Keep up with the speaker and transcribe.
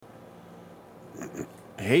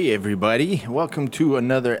Hey everybody, welcome to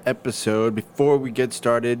another episode. Before we get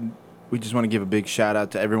started, we just want to give a big shout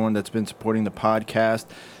out to everyone that's been supporting the podcast.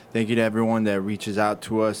 Thank you to everyone that reaches out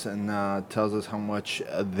to us and tells us how much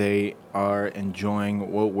they are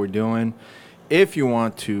enjoying what we're doing. If you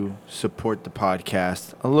want to support the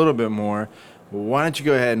podcast a little bit more, why don't you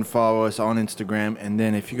go ahead and follow us on Instagram, and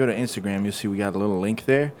then if you go to Instagram, you'll see we got a little link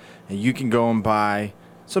there, and you can go and buy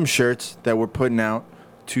some shirts that we're putting out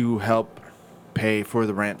to help pay for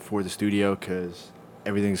the rent for the studio, because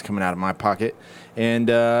everything's coming out of my pocket, and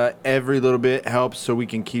every little bit helps so we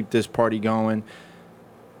can keep this party going.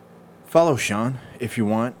 Follow Sean if you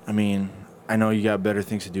want. I mean, I know you got better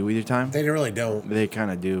things to do with your time. They really don't. They kind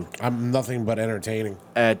of do. I'm nothing but entertaining.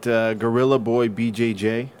 At Gorilla Boy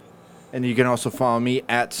BJJ. And you can also follow me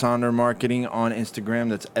at Sonder Marketing on Instagram.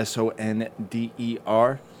 That's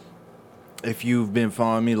SONDER. If you've been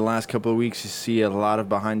following me the last couple of weeks, you see a lot of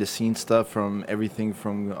behind-the-scenes stuff from everything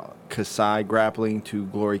from Kasai Grappling to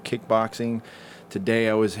Glory Kickboxing. Today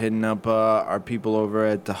I was hitting up our people over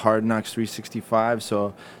at the Hard Knocks 365.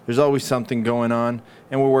 So there's always something going on.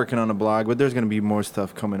 And we're working on a blog, but there's going to be more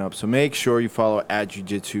stuff coming up. So make sure you follow at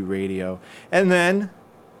Jiu-Jitsu Radio. And then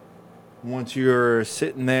once you're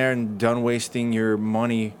sitting there and done wasting your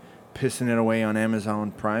money pissing it away on Amazon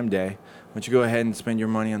Prime Day, why don't you go ahead and spend your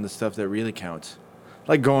money on the stuff that really counts?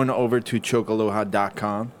 Like going over to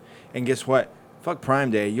chokealoha.com. And guess what? Fuck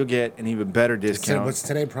Prime Day. You'll get an even better discount. What's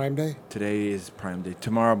today, Prime Day? Today is Prime Day.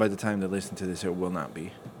 Tomorrow, by the time they listen to this, it will not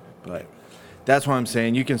be. But that's why I'm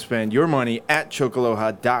saying you can spend your money at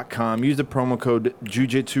chokealoha.com. Use the promo code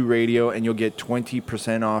Jiu-Jitsu Radio, and you'll get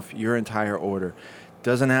 20% off your entire order.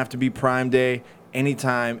 Doesn't have to be Prime Day.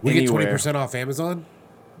 Anytime, anywhere. We get 20% off Amazon?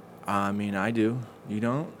 I mean, I do. You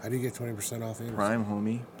don't? How do you get 20% off Amazon? Prime,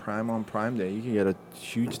 homie. Prime on Prime Day. You can get a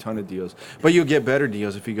huge ton of deals. But you'll get better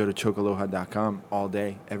deals if you go to chokealoha.com all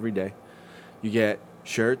day, every day. You get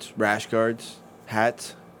shirts, rash guards,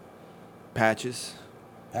 hats, patches.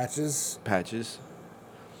 Patches? Patches.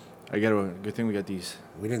 Good thing we got these.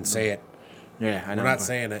 We didn't say it. Yeah, I know. We're not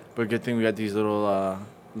saying it. But good thing we got these little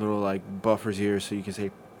like buffers here so you can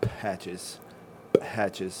say patches.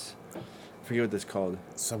 Patches. I forget what that's called.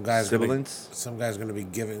 Some guy's Sibilance? going to be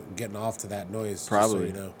getting off to that noise. Probably.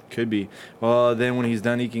 Just so you know. Could be. Well, then when he's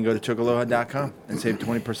done, he can go to chokealoha.com and save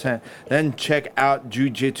 20%. Then check out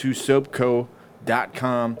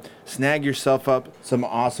jujitsusoapco.com. Snag yourself up some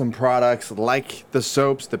awesome products like the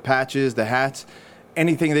soaps, the patches, the hats.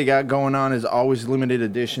 Anything they got going on is always limited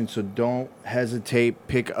edition, so don't hesitate.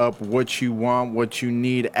 Pick up what you want, what you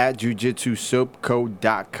need at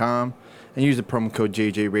jujitsusoapco.com. And use the promo code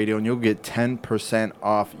JJRadio, and you'll get 10%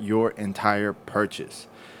 off your entire purchase.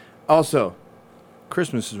 Also,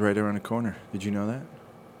 Christmas is right around the corner. Did you know that?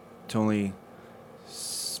 It's only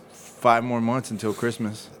 5 more months until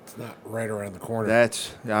Christmas. It's not right around the corner.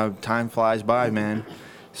 That's time flies by, man.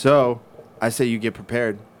 So I say you get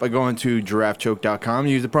prepared by going to giraffechoke.com.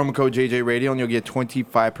 Use the promo code JJRadio, and you'll get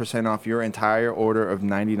 25% off your entire order of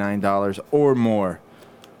 $99 or more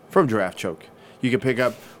from Giraffe Choke. You can pick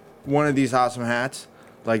up one of these awesome hats,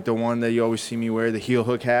 like the one that you always see me wear, the heel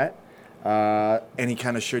hook hat. Any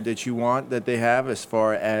kind of shirt that you want that they have, as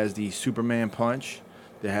far as the Superman punch.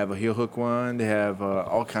 They have a heel hook one. They have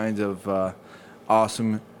all kinds of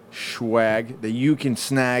awesome swag that you can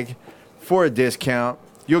snag for a discount.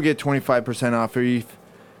 You'll get 25% off if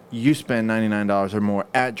you spend $99 or more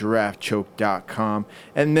at giraffechoke.com.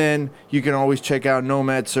 And then you can always check out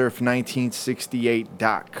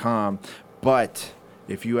nomadsurf1968.com. But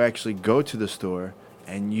if you actually go to the store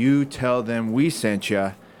and you tell them we sent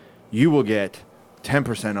you, you will get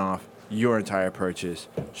 10% off your entire purchase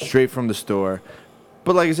straight from the store.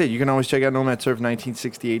 But like I said, you can always check out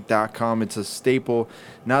nomadsurf1968.com. It's a staple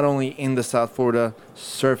not only in the South Florida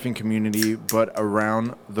surfing community, but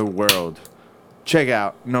around the world. Check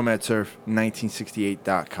out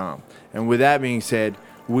nomadsurf1968.com. And with that being said,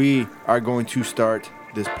 we are going to start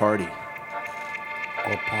this party.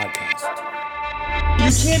 Or podcast. You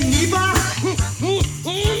kidding me, Bob?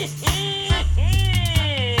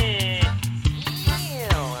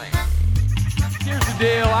 Here's the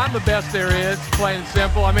deal. I'm the best there is, plain and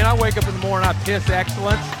simple. I mean, I wake up in the morning, I piss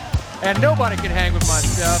excellence, and nobody can hang with my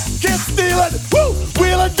stuff. Get stealing, woo,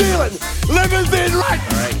 wheeling, dealing, limousine right,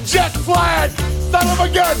 jet flying, son of a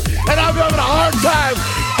gun, and I'm having a hard time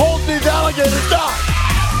holding these alligators down.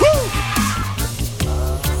 Woo!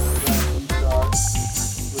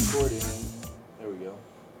 Recording. There we go.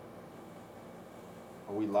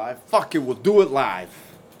 Are we live? Fuck it, we'll do it live.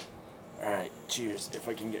 All right, cheers. If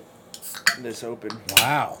I can get this open.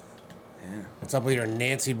 Wow. Yeah. What's up with your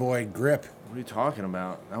Nancy boy grip? What are you talking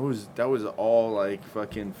about? That was all like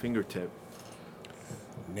fucking fingertip.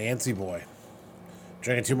 Nancy boy.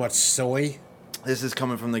 Drinking too much soy. This is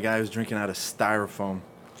coming from the guy who's drinking out of styrofoam.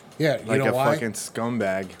 Yeah, you Like know a why? fucking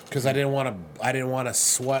scumbag. Because I didn't want to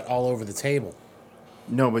sweat all over the table.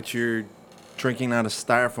 No, but you're drinking out of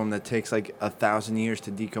styrofoam that takes like 1,000 years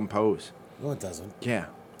to decompose. No, it doesn't. Yeah.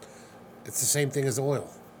 It's the same thing as oil.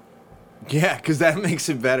 Yeah, because that makes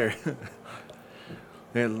it better.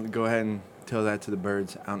 Yeah, go ahead and tell that to the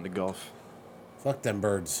birds out in the Gulf. Fuck them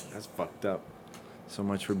birds. That's fucked up. So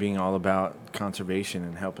much for being all about conservation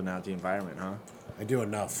and helping out the environment, huh? I do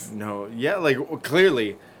enough. No, yeah, like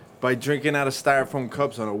clearly by drinking out of styrofoam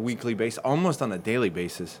cups on a weekly basis, almost on a daily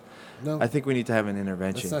basis. No, I think we need to have an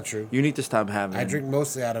intervention. That's not true. You need to stop having. I drink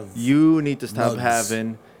mostly out of. You need to stop mugs.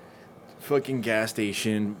 having fucking gas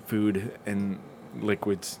station food and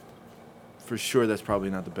liquids. For sure, that's probably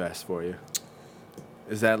not the best for you.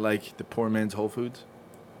 Is that like the poor man's Whole Foods?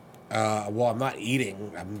 Well, I'm not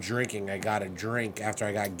eating. I'm drinking. I got a drink after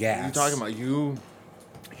I got gas. What are you talking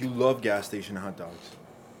about? You love gas station hot dogs.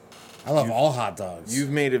 I love all hot dogs. You've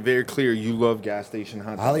made it very clear you love gas station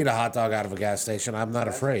hot dogs. I'll eat a hot dog out of a gas station. I'm not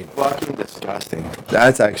afraid. Fucking disgusting.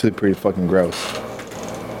 That's actually pretty fucking gross.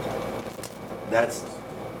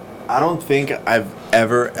 I don't think I've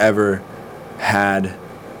ever had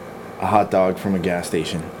a hot dog from a gas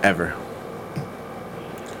station. Ever.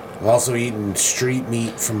 I've also eaten street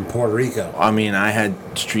meat from Puerto Rico. I mean, I had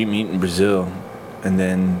street meat in Brazil and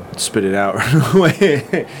then spit it out right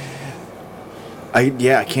away.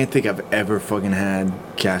 I can't think I've ever fucking had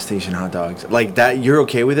gas station hot dogs. Like that, you're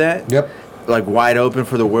okay with that? Yep. Like wide open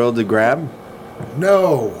for the world to grab?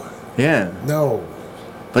 No. Yeah. No.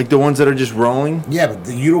 Like the ones that are just rolling? Yeah, but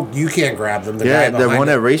you can't grab them. The Yeah, guy the behind one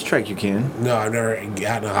it- at racetrack you can. No, I've never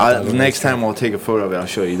gotten a hot dog. Next time I'll take a photo of it. I'll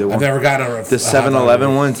show you. The one, I've never gotten a the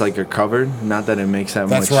 7-Eleven ones like are covered. Not that it makes that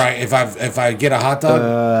That's much. right. If I get a hot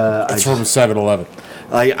dog, it's from 7-Eleven.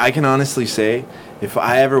 Like I can honestly say, if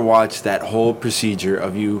I ever watched that whole procedure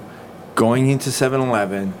of you going into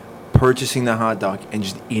 7-Eleven, purchasing the hot dog, and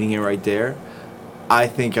just eating it right there, I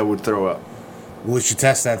think I would throw up. We should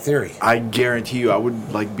test that theory. I guarantee you, I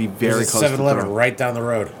would like be very There's a close to 7-Eleven throw up. right down the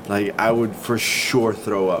road. Like I would for sure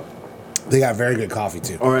throw up, They got very good coffee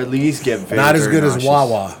too. or at least get very, Not as very good as nauseous.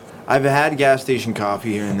 Wawa. I've had gas station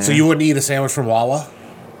coffee here and there. So you wouldn't eat a sandwich from Wawa?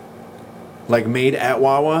 like made at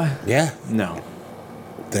Wawa? Yeah. No.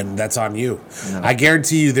 Then that's on you. No. I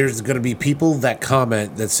guarantee you there's going to be people that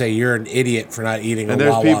comment that say you're an idiot for not eating And a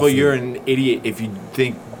there's Wawa people, food. you're an idiot if you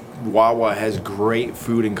think Wawa has great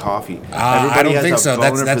food and coffee. I don't has think a so.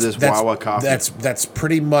 boner for this Wawa coffee. That's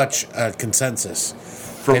pretty much a consensus.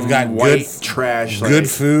 From They've got white good trash. good like,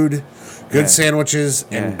 food, good Yeah. sandwiches,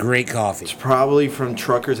 Yeah. and great coffee. It's probably from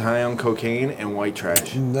truckers high on cocaine and white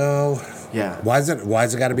trash. No. Yeah. Why is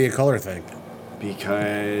it got to be a color thing?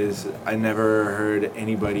 Because I never heard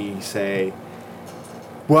anybody say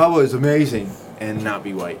Wawa is amazing and not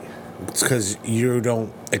be white. It's because you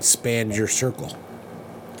don't expand your circle.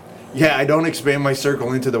 Yeah, I don't expand my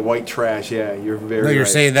circle into the white trash. Yeah, you're very No, you're right.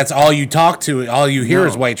 saying that's all you talk to. All you hear No.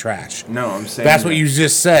 is white trash. No, I'm saying That's what that. you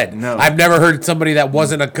just said. No. I've never heard somebody that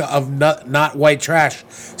wasn't not white trash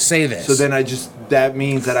say this. So then that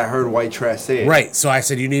means that I heard white trash say it. right. So I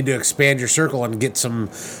said you need to expand your circle and get some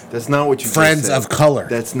That's not what you friends just said. of color.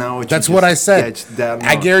 That's not what you That's just what I said. that's- that-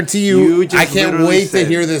 I no. guarantee you just I can't literally wait to said-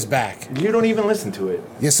 hear this back. You don't even listen to it.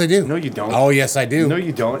 Yes, I do. No, you don't. Oh, yes, I do. No,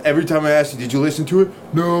 you don't. Every time I ask you, did you listen to it?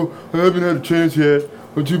 No, I haven't had a chance yet.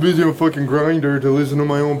 I'm too busy on fucking Grinder to listen to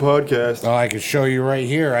my own podcast. Oh, I can show you right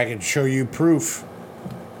here. I can show you proof.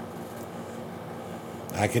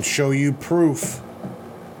 I can show you proof.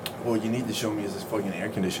 Well, you need to show me is this fucking air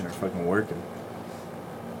conditioner fucking working.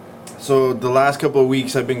 So the last couple of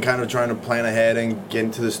weeks, I've been kind of trying to plan ahead and get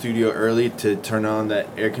into the studio early to turn on that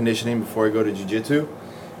air conditioning before I go to jiu-jitsu.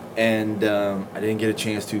 And I didn't get a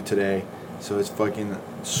chance to today. So it's fucking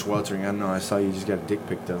sweltering. I don't know. I saw you just got a dick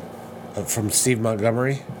pic though. From Steve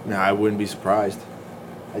Montgomery. No, I wouldn't be surprised.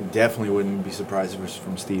 I definitely wouldn't be surprised if it was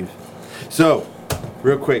from Steve. So,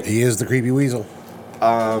 real quick. He is the creepy weasel.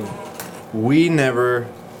 We never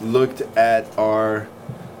looked at our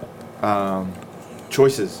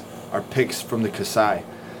choices, our picks from the Kasai.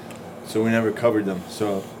 So we never covered them.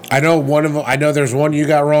 So I know one of them. I know there's one you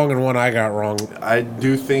got wrong and one I got wrong. I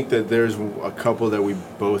do think that there's a couple that we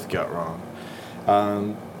both got wrong.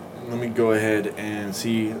 Let me go ahead and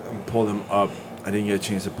see and pull them up. I didn't get a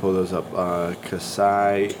chance to pull those up.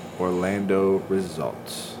 Kasai Orlando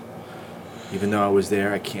results. Even though I was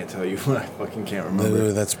there, I can't tell you. I fucking can't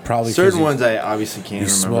remember. That's probably 'cause Certain you- ones I obviously can't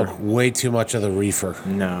You remember. smoke way too much of the reefer.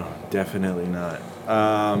 No, definitely not.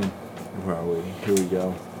 Where are we? Here we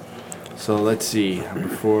go. So let's see.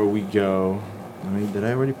 Before we go, did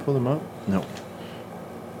I already pull them up? No.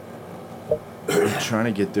 I'm trying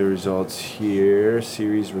to get the results here.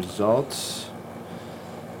 Series results.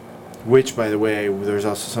 Which, by the way, there's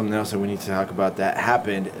also something else that we need to talk about that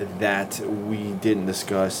happened that we didn't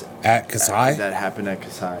discuss. At Kasai? That happened at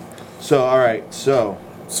Kasai. So, all right. So.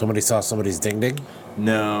 Somebody saw somebody's ding-ding?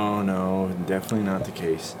 No, definitely not the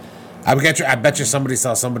case. I bet you somebody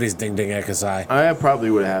saw somebody's ding-ding at Kasai. I probably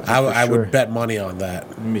would have. I would bet money on that.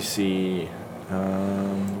 Let me see.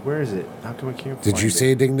 Where is it? How come I can't find it? Did you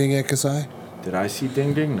say ding-ding at Kasai? Did I see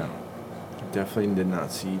Ding Ding? No. Definitely did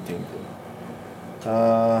not see Ding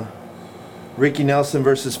Ding. Ricky Nelson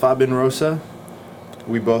versus Fabian Rosa.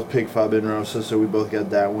 We both picked Fabian Rosa, so we both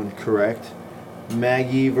got that one correct.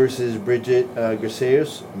 Maggie versus Bridget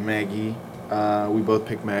Garceus. Maggie. We both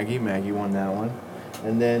picked Maggie. Maggie won that one.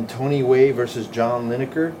 And then Tony Way versus John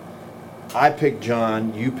Lineker. I picked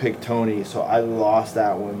John. You picked Tony, so I lost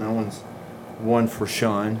that one. That one's one for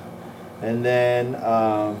Sean. And then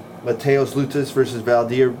Mateos Lutas versus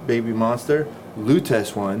Valdir Baby Monster.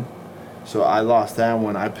 Lutas won, so I lost that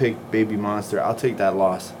one. I picked Baby Monster. I'll take that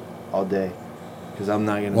loss all day because I'm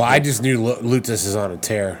not going to. Well, I just knew Lutas is on a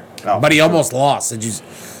tear. Oh, but he almost lost. Did you?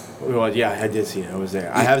 Well, yeah, I did see it. I was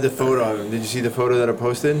there. I have the photo of him. Did you see the photo that I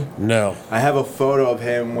posted? No. I have a photo of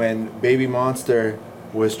him when Baby Monster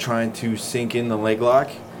was trying to sink in the leg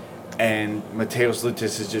lock. And Mateos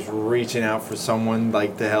Lutas is just reaching out for someone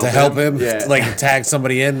like to help him. Yeah. Like tag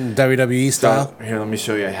somebody in WWE style. So, here, let me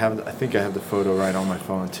show you. I think I have the photo right on my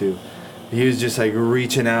phone too. He was just like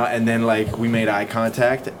reaching out, and then like we made eye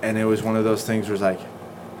contact, and it was one of those things where it's like,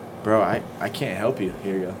 bro, I can't help you.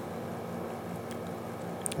 Here you go.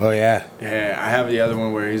 Oh yeah. Yeah, I have the other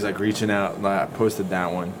one where he's like reaching out. I posted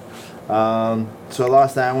that one. So I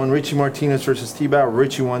lost that one. Richie Martinez versus T-Bow.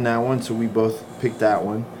 Richie won that one, so we both picked that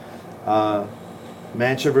one.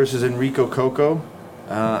 Mancha versus Enrico Coco.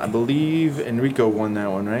 I believe Enrico won that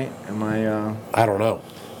one, right? Am I? I don't know.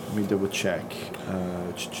 Let me double check.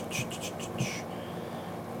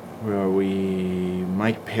 Where are we?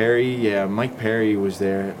 Mike Perry. Yeah, Mike Perry was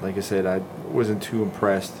there. Like I said, I wasn't too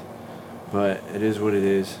impressed, but it is what it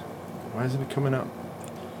is. Why isn't it coming up?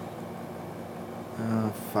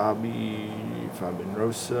 Fabian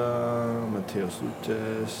Rosa, Mateos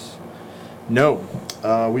Lutas. No,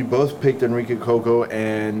 we both picked Enrique Coco,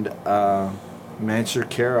 and Mansour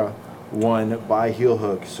Kara won by heel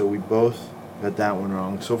hook, so we both got that one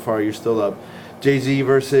wrong. So far, you're still up. Jay-Z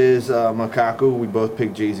versus Makaku, we both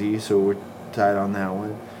picked Jay-Z, so we're tied on that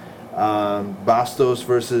one. Bastos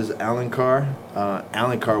versus Alencar.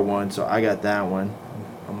 Alencar won, so I got that one.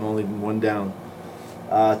 I'm only one down.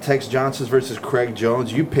 Tex Johnson versus Craig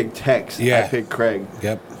Jones. You picked Tex. Yeah. I picked Craig.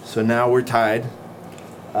 Yep. So now we're tied.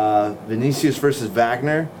 Vinicius versus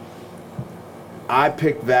Wagner. I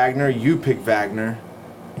picked Wagner. You picked Wagner.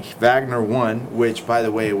 Wagner won, which, by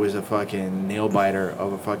the way, was a fucking nail-biter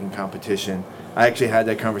of a fucking competition. I actually had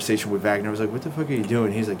that conversation with Wagner. I was like, what the fuck are you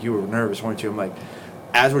doing? He's like, you were nervous, weren't you? I'm like,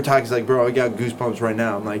 as we're talking, he's like, bro, I got goosebumps right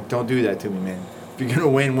now. I'm like, don't do that to me, man. If you're going to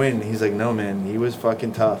win, win. He's like, no, man. He was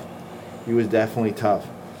fucking tough. He was definitely tough.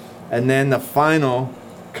 And then the final,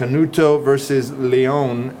 Canuto versus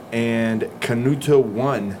Leon, and Canuto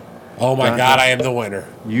won. Oh my God, I am the winner.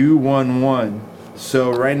 You won one.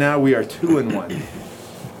 So right now we are 2-1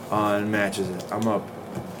 on matches. I'm up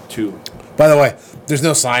 2. By the way, there's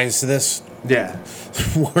no science to this. Yeah.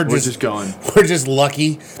 We're just going. We're just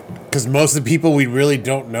lucky because most of the people, we really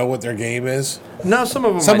don't know what their game is. No, some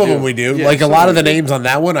of them. Some of them we do. Yeah, like a some lot of the we do. names on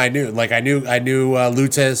that one, I knew. Like I knew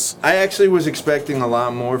Lutez. I actually was expecting a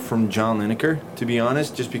lot more from John Lineker, to be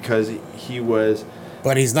honest, just because he was.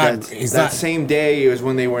 But he's not. That same day was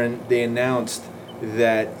when they announced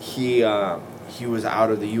that he was out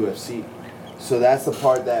of the UFC. So that's the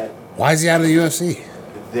part that. Why is he out of the UFC?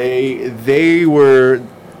 They were.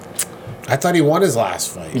 I thought he won his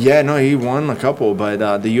last fight. Yeah, no, he won a couple, but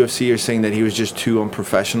the UFC are saying that he was just too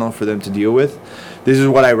unprofessional for them to deal with. This is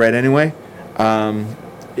what I read anyway.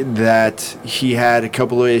 That he had a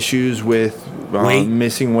couple of issues with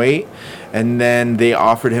missing weight, and then they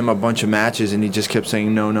offered him a bunch of matches, and he just kept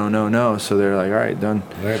saying no, no, no, no. So they're like, all right, done.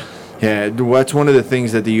 Right. Yeah, that's one of the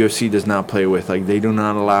things that the UFC does not play with. Like, they do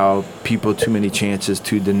not allow people too many chances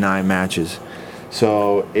to deny matches.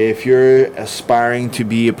 So if you're aspiring to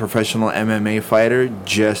be a professional MMA fighter,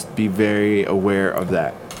 just be very aware of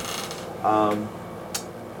that.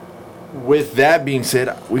 With that being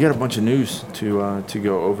said, we got a bunch of news to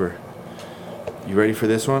go over. You ready for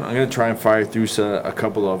this one? I'm going to try and fire through a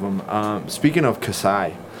couple of them. Speaking of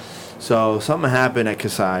Kasai, so something happened at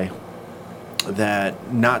Kasai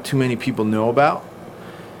that not too many people know about,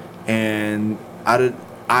 and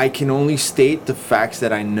I can only state the facts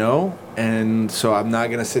that I know, and so I'm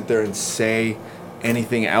not gonna sit there and say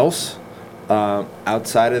anything else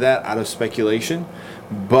outside of that, out of speculation.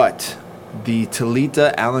 But the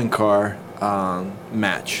Talita Alencar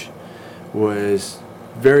match was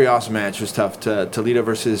very awesome match. It was tough. Talita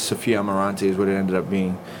versus Sofia Amarante is what it ended up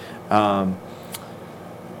being.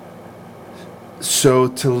 So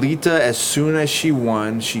Talita, as soon as she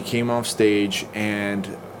won, she came off stage,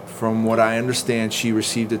 and from what I understand, she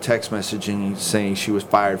received a text message saying she was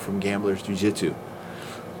fired from Gamblers Jiu-Jitsu.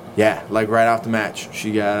 Yeah, like right off the match,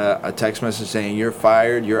 she got a text message saying, "You're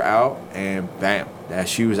fired, you're out," and bam, that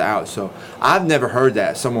she was out. So I've never heard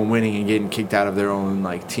that, someone winning and getting kicked out of their own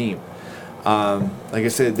like team. Like I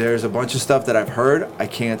said, there's a bunch of stuff that I've heard. I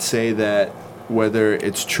can't say that whether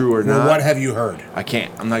it's true or not. What have you heard? I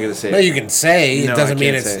can't. I'm not gonna say. No, it. you can say. No, It doesn't I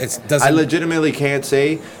mean can't it's say. doesn't. I legitimately can't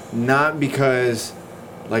say, not because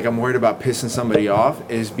like I'm worried about pissing somebody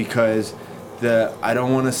off, is because I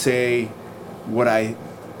don't want to say what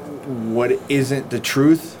isn't the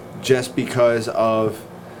truth just because of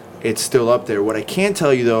it's still up there. What I can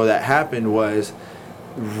tell you though that happened was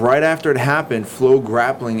right after it happened, Flow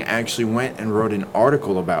Grappling actually went and wrote an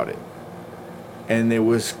article about it. And it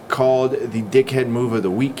was called the Dickhead Move of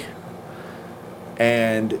the Week.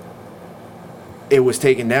 And it was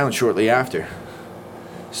taken down shortly after.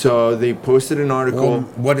 So they posted an article. Well,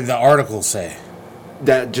 what did the article say?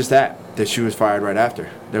 That she was fired right after.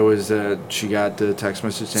 There was she got the text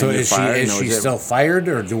message saying So you're is fired. she still fired,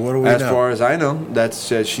 or what do we know? As far as I know, that's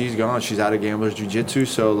she's gone. She's out of Gamblers Jiu-Jitsu.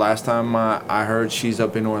 So last time I heard, she's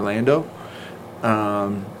up in Orlando,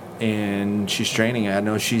 and she's training. I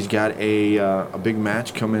know she's got a big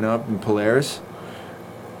match coming up in Polaris.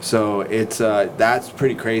 So it's that's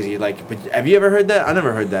pretty crazy. Like, but have you ever heard that? I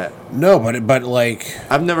never heard that. No, but like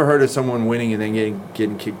I've never heard of someone winning and then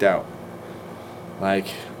getting kicked out. Like,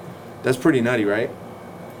 that's pretty nutty, right?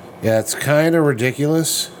 yeah, it's kind of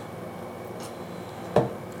ridiculous.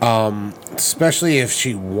 Especially if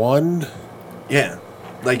she won. Yeah.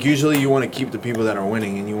 Like, usually you want to keep the people that are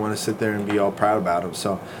winning and you want to sit there and be all proud about them.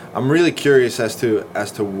 So I'm really curious as to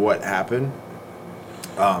what happened.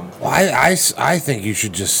 Well, I think you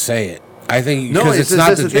should just say it. I think No, it's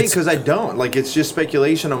not the thing, because I don't. Like, it's just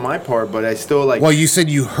speculation on my part, but I still, like... Well, you said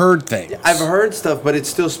you heard things. I've heard stuff, but it's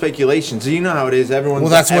still speculation. So you know how it is.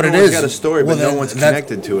 That's what it is. got a story, but no one's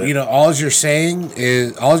connected to it. You know, all you're saying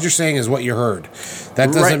is what you heard.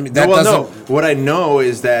 That doesn't. Right. That doesn't. What I know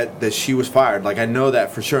is that she was fired. Like, I know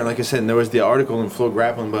that for sure. And like I said, and there was the article in Flow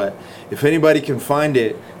Grappling. But if anybody can find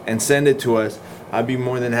it and send it to us, I'd be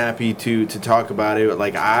more than happy to talk about it.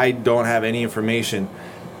 Like, I don't have any information.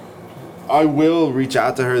 I will reach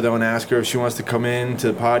out to her, though, and ask her if she wants to come in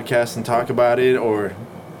to the podcast and talk about it, or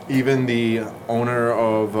even the owner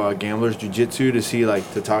of Gamblers Jiu-Jitsu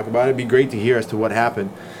to talk about it. It'd be great to hear as to what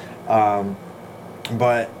happened.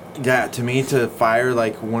 But, yeah, to me, to fire,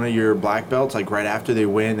 like, one of your black belts, like, right after they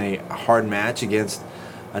win a hard match against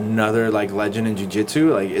another, like, legend in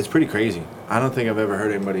Jiu-Jitsu, like, it's pretty crazy. I don't think I've ever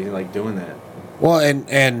heard anybody, like, doing that. Well,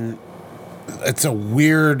 and it's a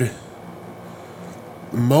weird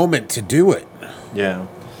moment to do it. Yeah.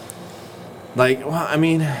 Like, well, I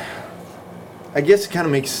mean, I guess it kind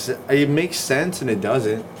of makes sense and it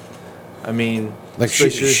doesn't. I mean, Like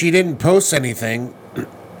she didn't post anything.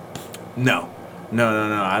 No.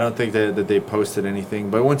 I don't think that they posted anything.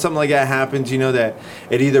 But when something like that happens, you know that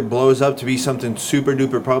it either blows up to be something super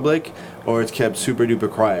duper public or it's kept super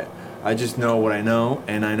duper quiet. I just know what I know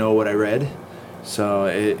and I know what I read. So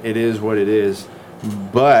it is what it is.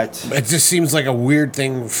 But It just seems like a weird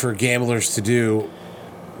thing for gamblers to do.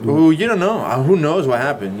 ooh, you don't know. Who knows what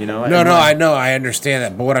happened, you know? I know, I understand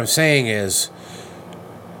that. But what I'm saying is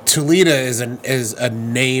Talita is a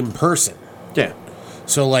name person. Yeah.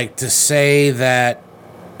 So, like, to say that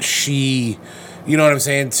she, you know what I'm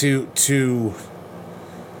saying, to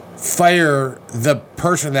fire the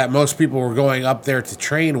person that most people were going up there to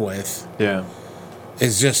train with Yeah.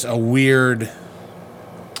 is just a weird...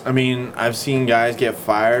 I mean, I've seen guys get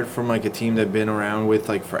fired from, like, a team they've been around with,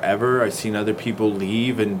 like, forever. I've seen other people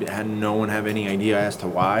leave and had no one have any idea as to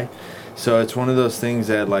why. So it's one of those things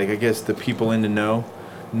that, like, I guess the people in the know.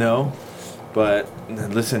 But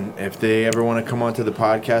listen, if they ever want to come onto the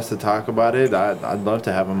podcast to talk about it, I'd love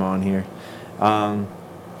to have them on here.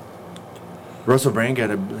 Russell Brand got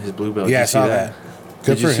his blue belt. Yeah, Did you I saw see that. Good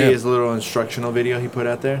Did you for see him. his little instructional video he put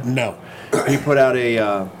out there? No. He put out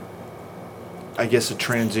I guess a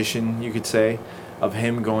transition, you could say, of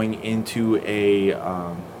him going into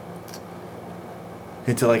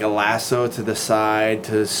into like a lasso to the side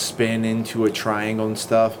to spin into a triangle and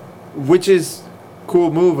stuff, which is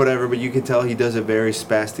cool move, whatever. But you can tell he does it very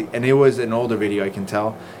spastic, and it was an older video. I can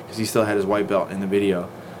tell because he still had his white belt in the video,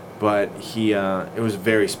 but it was a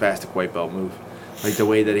very spastic white belt move, like the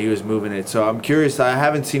way that he was moving it. So I'm curious. I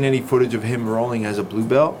haven't seen any footage of him rolling as a blue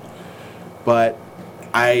belt, but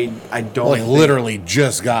I don't. Like literally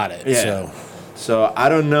just got it. Yeah. So I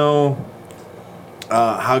don't know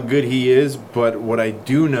how good he is, but what I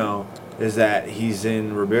do know is that he's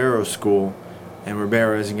in Ribeiro's school, and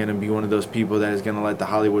Ribeiro isn't going to be one of those people that is going to let the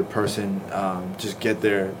Hollywood person just get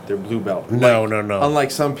their blue belt. No.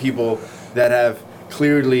 Unlike some people that have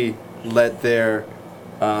clearly let their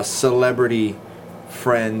celebrity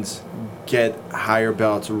friends get higher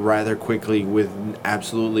belts rather quickly with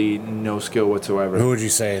absolutely no skill whatsoever. Who would you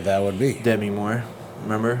say that would be? Demi Moore.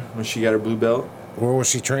 Remember when she got her blue belt? Where was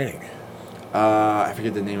she training? I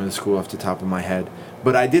forget the name of the school off the top of my head.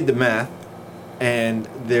 But I did the math, and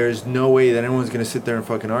there's no way that anyone's going to sit there and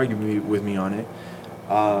fucking argue with me on it.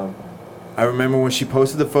 I remember when she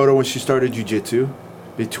posted the photo when she started jiu-jitsu.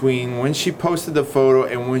 Between when she posted the photo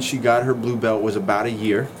and when she got her blue belt was about a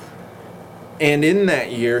year. And in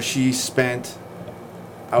that year, she spent,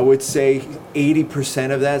 I would say,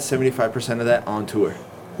 80% of that, 75% of that on tour.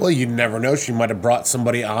 Well, you never know. She might have brought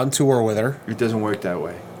somebody on tour with her. It doesn't work that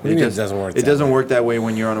way. It doesn't work. It doesn't work that way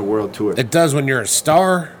when you're on a world tour. It does when you're a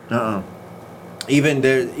star. Even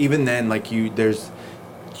then, like you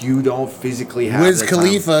don't physically have. Wiz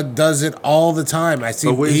Khalifa does it all the time. I see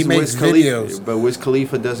he makes videos. But Wiz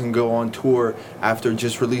Khalifa doesn't go on tour after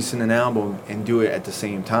just releasing an album and do it at the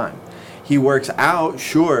same time. He works out,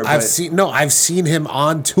 sure. I've seen him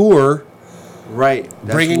on tour. Right,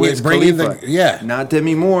 that's bringing the not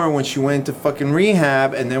Demi Moore when she went to fucking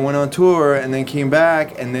rehab and then went on tour and then came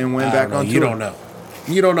back and then went back on tour.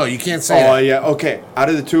 You don't know. You can't say. Oh yeah, okay. Out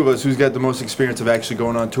of the two of us, who's got the most experience of actually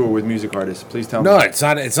going on tour with music artists? Please tell me. No, it's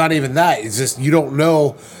not even that. It's just you don't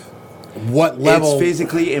know what level. It's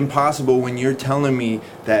physically impossible when you're telling me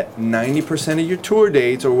that 90% of your tour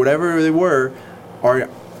dates or whatever they were are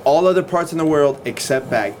all other parts in the world except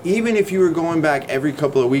back. Even if you were going back every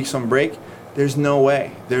couple of weeks on break. There's no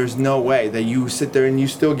way that you sit there and you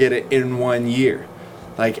still get it in 1 year.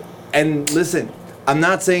 Like, and listen, I'm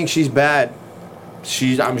not saying she's bad.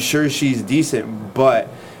 I'm sure she's decent, but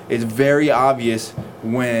it's very obvious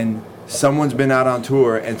when someone's been out on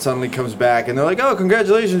tour and suddenly comes back and they're like, "Oh,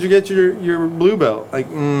 congratulations, you get your blue belt." Like,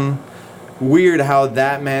 weird how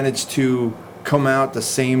that managed to come out the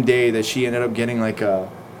same day that she ended up getting like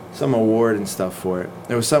some award and stuff for it.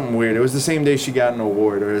 It was something weird. It was the same day she got an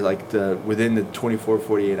award, or like within the 24,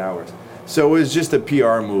 48 hours. So it was just a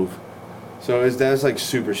PR move. So that was like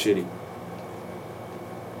super shitty.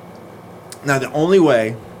 Now the only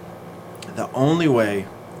way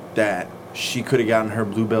that she could have gotten her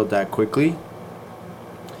blue belt that quickly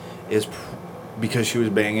is because she was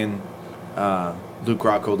banging Luke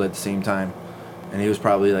Rockhold at the same time, and he was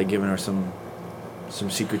probably like giving her some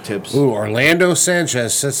secret tips. Ooh, Orlando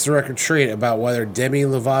Sanchez sets the record straight about whether Demi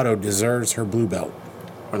Lovato deserves her blue belt.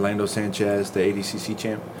 Orlando Sanchez, the ADCC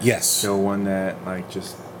champ? Yes. The one that, like,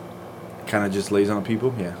 just kind of just lays on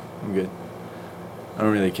people? Yeah, I'm good. I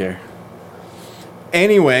don't really care.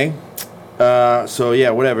 Anyway, so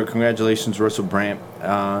yeah, whatever. Congratulations, Russell Brand.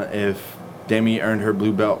 If Demi earned her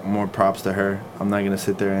blue belt, more props to her. I'm not going to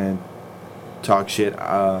sit there and talk shit.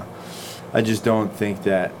 I just don't think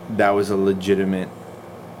that was a legitimate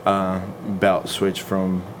belt switch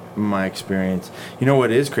from my experience. You know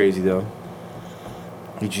what is crazy though?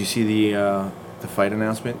 Did you see the fight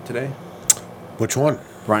announcement today? Which one?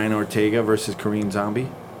 Brian Ortega versus Korean Zombie.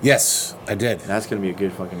 Yes, I did. That's gonna be a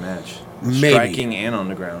good fucking match. Maybe. Striking and on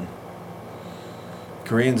the ground.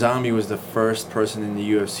 Korean Zombie was the first person in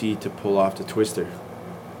the UFC to pull off the twister.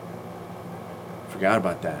 Forgot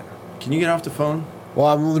about that. Can you get off the phone? Well,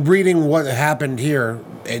 I'm reading what happened here.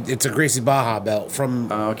 It's a Gracie Baja belt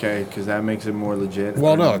from... okay, because that makes it more legit.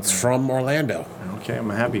 Well, no, it's from Orlando. Okay,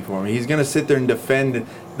 I'm happy for him. He's going to sit there and defend,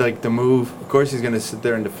 like, the move. Of course he's going to sit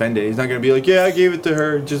there and defend it. He's not going to be like, yeah, I gave it to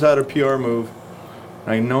her just out of PR move.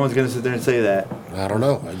 Like, no one's going to sit there and say that. I don't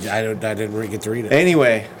know. I didn't get to read it.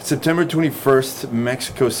 Anyway, September 21st,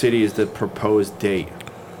 Mexico City is the proposed date.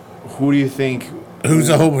 Who do you think... Who's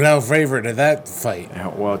the hometown favorite of that fight?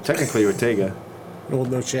 Well, technically Ortega. Well,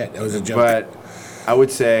 no shit. That was a joke. But I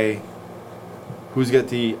would say, who's got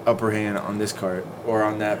the upper hand on this card or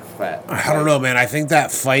on that fight? I don't know, man. I think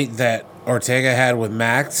that fight that Ortega had with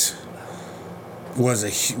Max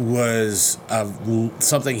was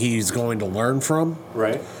something he's going to learn from.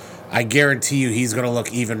 Right. I guarantee you, he's going to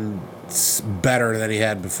look even better than he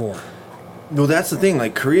had before. Well, that's the thing.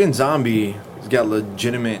 Like, Korean Zombie has got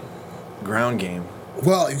legitimate ground game.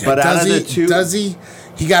 Well, But out does of he? the two- Does he?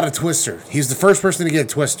 He got a twister. He's the first person to get a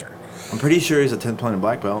twister. I'm pretty sure he's a 10th planet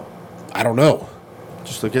black belt. I don't know.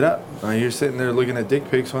 Just look it up. You're sitting there looking at dick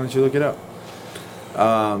pics. Why don't you look it up?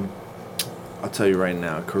 I'll tell you right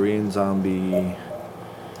now. Korean Zombie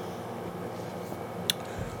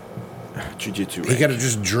Jiu-Jitsu. He could have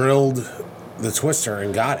just drilled the twister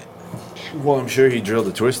and got it Well, I'm sure he drilled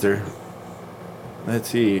a twister. Let's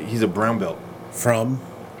see. He's a brown belt. from.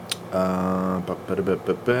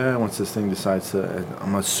 Once this thing decides to,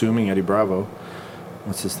 I'm assuming Eddie Bravo.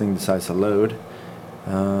 Once this thing decides to load,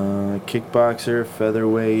 kickboxer,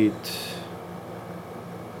 featherweight.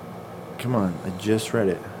 Come on, I just read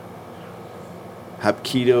it.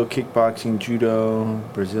 Hapkido, kickboxing, judo,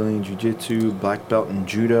 Brazilian jiu-jitsu, black belt in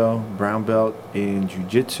judo, brown belt in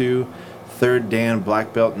jiu-jitsu, third Dan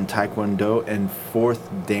black belt in taekwondo, and fourth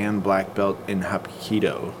Dan black belt in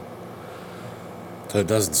hapkido. So it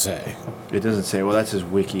doesn't say. It doesn't say. Well, that's his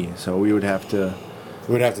wiki, so we would have to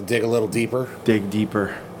We would have to dig a little deeper. dig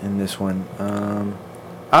deeper in this one.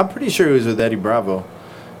 I'm pretty sure he was with Eddie Bravo.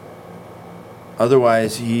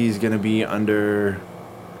 Otherwise, he's going to be under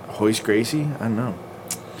Hoist Gracie? I don't know.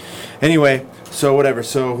 Anyway, so whatever.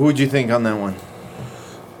 So who would you think on that one?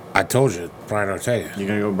 I told you, Brian Ortega. You're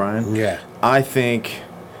going to go Brian? Yeah. I think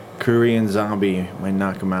Korean Zombie might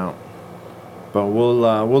knock him out. But we'll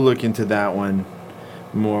look into that one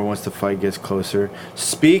more once the fight gets closer.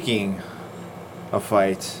 Speaking of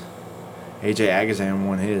fights, AJ Agazan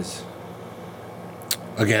won his.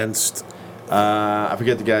 Against. I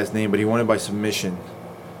forget the guy's name, but he won it by submission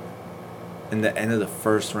in the end of the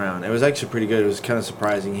first round. It was actually pretty good. It was kind of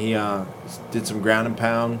surprising. He did some ground and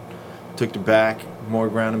pound, took the back, more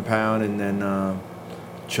ground and pound, and then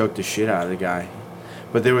choked the shit out of the guy.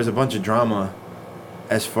 But there was a bunch of drama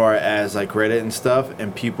as far as like Reddit and stuff,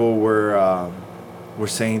 and people were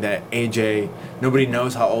saying that AJ, nobody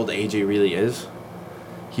knows how old AJ really is.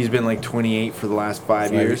 He's been like 28 for the last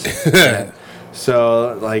 5 years. Yeah.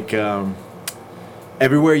 So like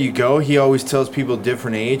everywhere you go, he always tells people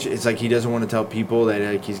different age. It's like he doesn't want to tell people that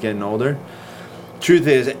like he's getting older. Truth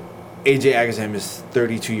is, AJ Agazam is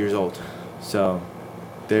 32 years old. So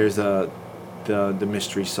there's the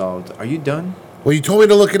mystery solved. Are you done? Well, you told me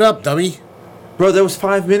to look it up, dummy. Bro, that was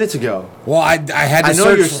 5 minutes ago. Well, I had to I know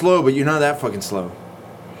search you're for- slow, but you're not that fucking slow.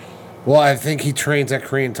 Well, I think he trains at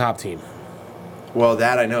Korean Top Team. Well,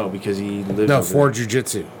 that I know because he lives No, over for there.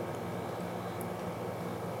 jiu-jitsu.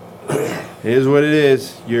 It is what it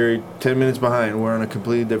is. You're 10 minutes behind. We're on a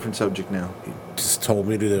completely different subject now. Just told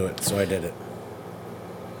me to do it, so I did it.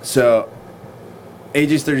 So,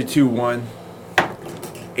 AJ's 32 won.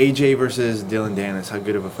 AJ versus Dylan Dennis. How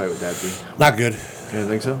good of a fight would that be? Not good. You don't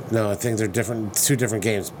think so? No, I think they're different. Two different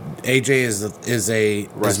games. AJ is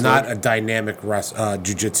Wrestler? not a dynamic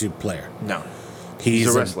jiu-jitsu player. No.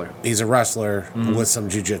 He's a wrestler. He's a wrestler with some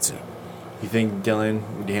jiu-jitsu. You think Dylan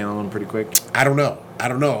would handle him pretty quick? I don't know.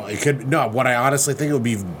 It could no. What I honestly think it would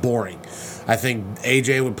be boring. I think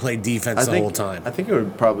AJ would play defense the whole time. I think it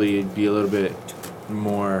would probably be a little bit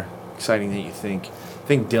more exciting than you think. I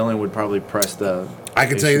think Dylan would probably press the. I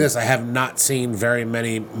can tell you issue. this: I have not seen very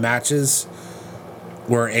many matches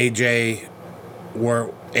where AJ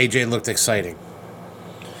looked exciting.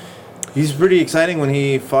 He's pretty exciting when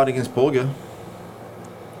he fought against Polga.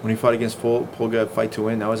 When he fought against Polga at Fight to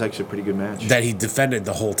Win, that was actually a pretty good match. That he defended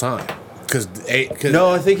the whole time. Cause No,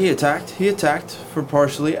 I think he attacked. He attacked for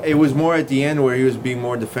partially. It was more at the end where he was being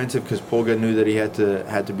more defensive because Polga knew that he had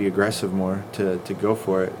to be aggressive more to go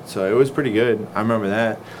for it. So it was pretty good. I remember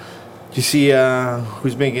that. Do you see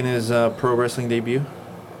who's making his pro wrestling debut?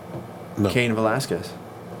 No. Cain Velasquez.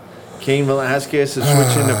 Cain Velasquez is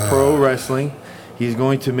switching to pro wrestling. He's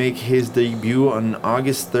going to make his debut on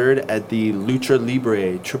August 3rd at the Lucha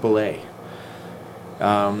Libre AAA.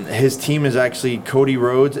 His team is actually Cody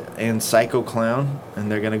Rhodes and Psycho Clown,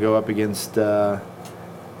 and they're going to go up against Tejano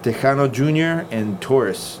Jr. and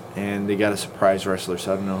Taurus, and they got a surprise wrestler,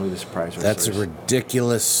 so I don't know who the surprise wrestler That's is. a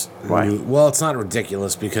ridiculous. Why? Well, it's not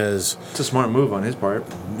ridiculous because It's a smart move on his part.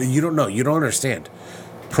 you don't know. You don't understand.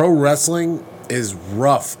 Pro wrestling is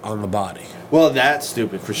rough on the body. Well, that's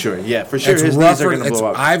stupid for sure. Yeah, for sure It's his knees are rougher. going to blow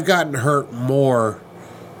up. I've gotten hurt more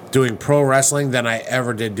doing pro wrestling than I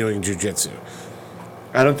ever did doing jiu-jitsu.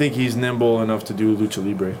 I don't think he's nimble enough to do Lucha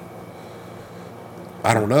Libre,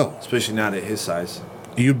 I don't know. especially not at his size.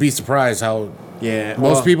 You'd be surprised how Yeah,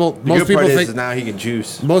 Most people- the most good people part think- is now he can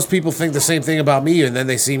juice. most people think the same thing about me, and then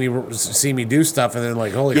they see me do stuff, and then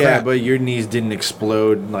like, holy Yeah, crap! but your knees didn't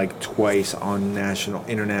explode like twice on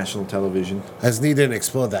international television. His knee didn't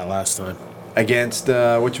explode that last time. Against,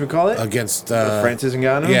 whatchamacallit? Against Francis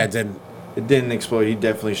Ngannou? Yeah, it didn't. It didn't explode. He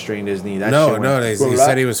definitely strained his knee. That shit No, went- they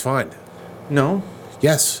said he was fine. No?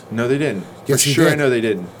 Yes. No, they didn't. Yes, For he sure, did. I know they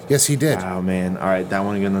didn't. Yes, he did. Oh, man. All right, that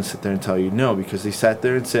one I'm going to sit there and tell you no, because they sat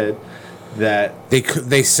there and said that...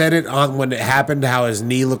 They said it on when it happened, how his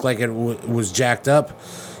knee looked like it was jacked up.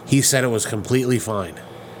 He said it was completely fine.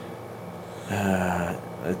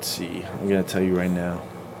 Let's see. I'm going to tell you right now.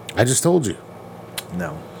 I just told you.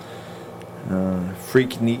 No.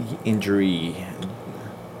 Freak knee injury.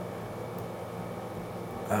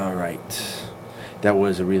 All right. That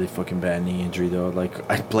was a really fucking bad knee injury, though. Like,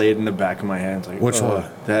 I played in the back of my hands. Like, Which one?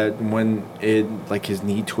 That when it, like, his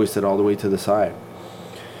knee twisted all the way to the side.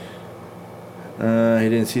 He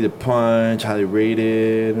didn't see the punch. Highly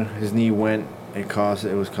rated. His knee went. It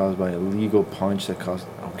was caused by a illegal punch that caused.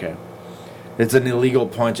 Okay. It's an illegal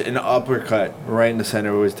punch. An uppercut right in the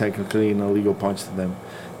center was technically an illegal punch to them.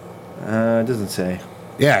 It doesn't say.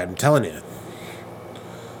 Yeah, I'm telling you.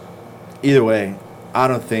 Either way, I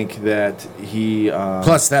don't think that he.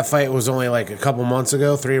 Plus, that fight was only like a couple months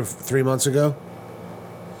ago, three months ago.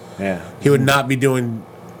 Yeah. He would not be doing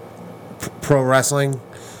pro wrestling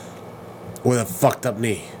with a fucked up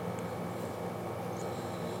knee.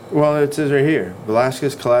 Well, it says right here,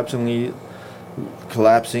 Velasquez collapsing,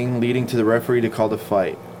 leading to the referee to call the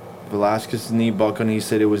fight. Velasquez's knee buckled, and he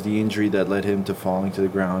said it was the injury that led him to falling to the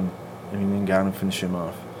ground. And then Ngannou finished him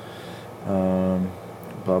off. Blah,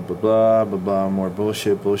 blah, blah, blah, blah. More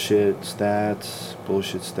bullshit, stats.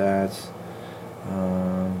 Bullshit stats.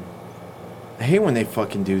 I hate when they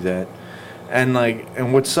fucking do that.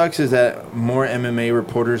 And what sucks is that more MMA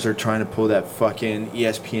reporters are trying to pull that fucking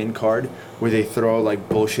ESPN card where they throw like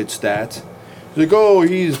bullshit stats. It's like, oh,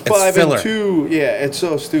 he's 5-2. Yeah, it's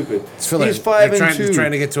so stupid. It's filler. He's 5-2. They're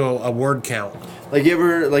trying to get to a word count. Like,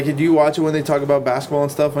 do you watch it when they talk about basketball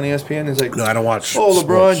and stuff on ESPN? It's like, No, I don't watch. oh,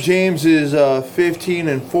 LeBron sports. James is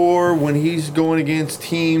 15-4 when he's going against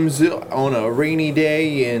teams on a rainy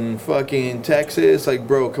day in fucking Texas. Like,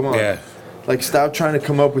 bro, come on. Yeah. Like, stop trying to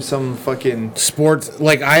come up with some fucking... Sports,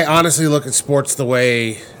 like, I honestly look at sports the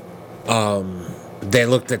way they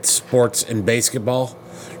looked at sports in basketball.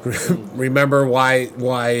 Remember why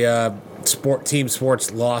team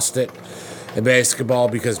sports lost it in basketball?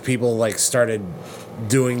 Because people like started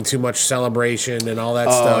doing too much celebration and all that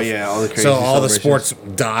stuff. Oh yeah, all the crazy So all the celebrations.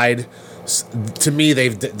 sports died. To me,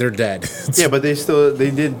 they're dead. Yeah, but they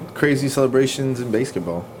did crazy celebrations in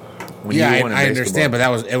basketball. When Yeah, you won in I understand,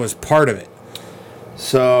 basketball. but it was part of it.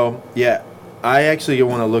 So yeah, I actually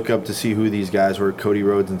want to look up to see who these guys were: Cody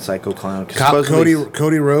Rhodes and Psycho Clown. 'Cause supposedly-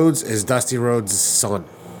 Cody Rhodes is Dusty Rhodes' son.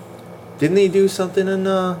 Didn't he do something in?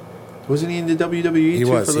 Wasn't he in the WWE He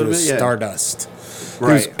too was. for a He little was bit? Yeah. Stardust. Right.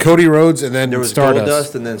 It was Cody Rhodes and then There was Stardust.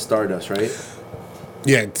 Goldust and then Stardust, right?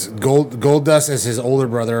 Yeah, it's Goldust is his older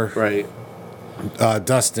brother, Right.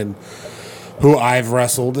 Dustin, who I've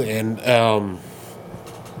wrestled, and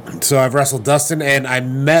so I've wrestled Dustin, and I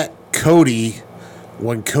met Cody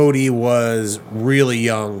when Cody was really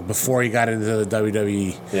young, before he got into the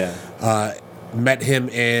WWE. Yeah. Met him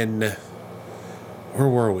in, where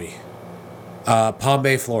were we? Palm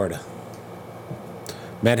Bay, Florida.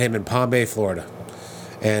 Met him in Palm Bay, Florida,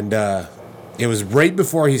 and it was right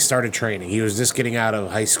before he started training. He was just getting out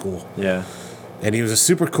of high school. Yeah. And he was a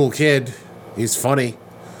super cool kid. He's funny.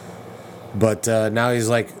 But now he's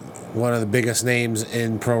like one of the biggest names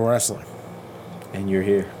in pro wrestling. And you're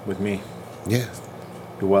here with me. Yeah.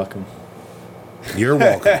 You're welcome. You're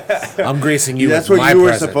welcome. I'm gracing you That's with what my you were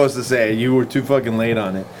present. supposed to say. You were too fucking late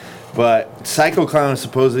on it. But Psycho Clown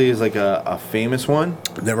supposedly is like a famous one.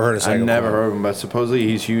 Never heard of Psycho I've never Clown. heard of him, but supposedly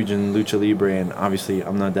he's huge in Lucha Libre, and obviously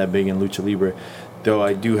I'm not that big in Lucha Libre, though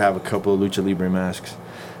I do have a couple of Lucha Libre masks.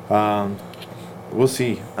 We'll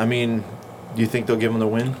see. I mean, do you think they'll give him the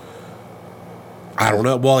win? I don't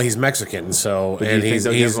know. Well, he's Mexican, so But do you and think he's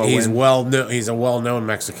they'll give him a win? he's a well-known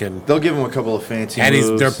Mexican. They'll give him a couple of fancy And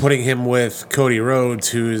moves. they're putting him with Cody Rhodes,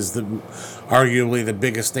 who is arguably the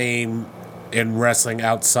biggest name in wrestling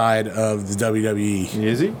outside of the WWE.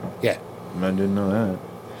 Is he? Yeah. I didn't know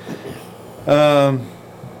that.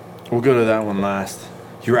 We'll go to that one last.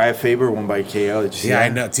 Uriah Faber won by KO. Did you see Yeah, I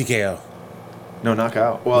that? know. TKO. No,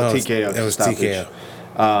 knockout. Well, No, TKO. It was stoppage.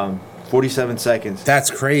 TKO. 47 seconds.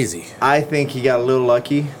 That's crazy. I think he got a little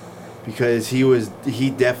lucky because he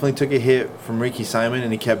definitely took a hit from Ricky Simon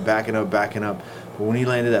and he kept backing up. But when he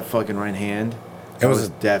landed that fucking right hand, it was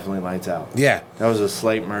definitely lights out. Yeah. That was a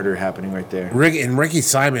slight murder happening right there. Ricky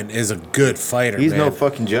Simon is a good fighter, He's man. no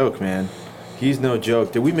fucking joke, man. He's no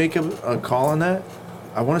joke. Did we make a call on that?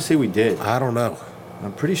 I want to say we did. I don't know.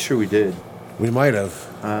 I'm pretty sure we did. We might have.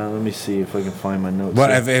 Let me see if I can find my notes. But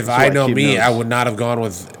here. if So I know keep me, notes. I would not have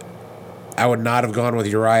gone with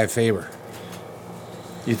Uriah Faber.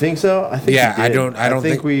 You think so? I think. Yeah, you did. I don't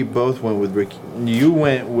think think- we both went with Ricky. You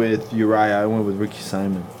went with Uriah. I went with Ricky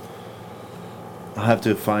Simon. I'll have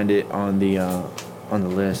to find it on the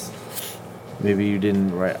list. Maybe you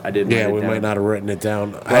didn't write. I didn't. Yeah, write it we down. might not have written it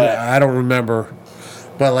down. But- I don't remember.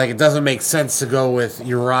 But, like, it doesn't make sense to go with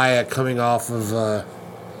Uriah coming off of,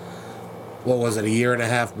 what was it, a 1.5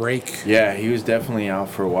 year break? Yeah, he was definitely out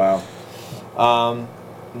for a while.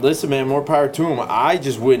 Listen, man, more power to him.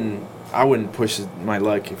 I wouldn't push my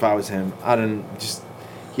luck if I was him. I don't just.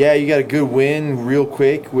 Yeah, you got a good win real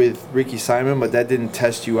quick with Ricky Simon, but that didn't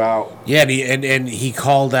test you out. Yeah, and he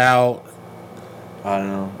called out. I don't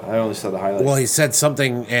know. I only saw the highlights. Well, he said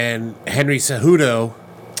something, and Henry Cejudo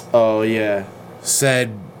Oh yeah.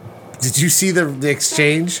 said, "Did you see the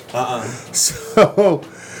exchange?" So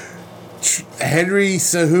Henry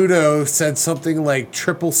Cejudo said something like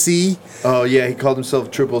 "Triple C." Oh yeah, he called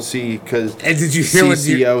himself Triple C because And did you hear what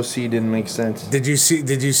you- CCOC didn't make sense. Did you see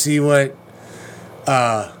what?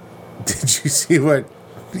 Did you see what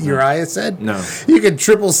Uriah said? No. You can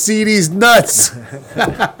triple C these nuts.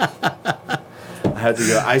 I had to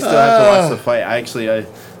go. I still have to watch the fight.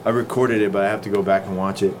 I recorded it, but I have to go back and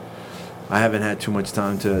watch it. I haven't had too much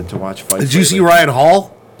time to watch fights. Did you see lately. Ryan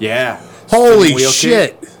Hall? Yeah. Holy Spinning wheel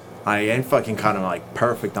shit! kick. I fucking caught him like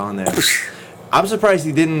perfect on there. I'm surprised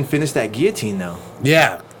he didn't finish that guillotine though.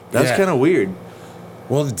 Yeah, That's kind of weird.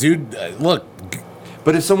 Well, the dude, look,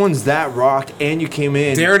 But if someone's that rocked and you came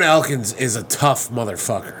in, Darren Elkins is a tough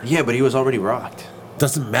motherfucker. yeah, but he was already rocked.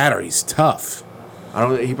 Doesn't matter. He's tough. I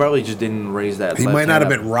don't. He probably just didn't raise that. He left might not have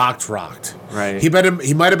hand been up. rocked. Right. He might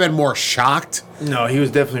have been more shocked. No, he was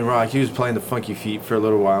definitely rocked. He was playing the funky feet for a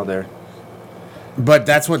little while there. But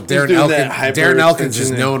that's what Darren doing that Elkins. hyper Darren Elkins is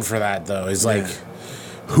extension known for that, though. He's like,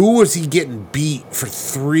 who was he getting beat for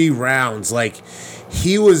 3 rounds? Like,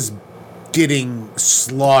 he was getting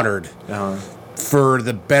slaughtered for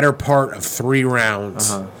the better part of 3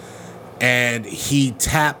 rounds, and he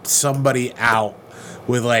tapped somebody out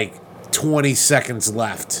with like 20 seconds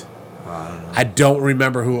left. I don't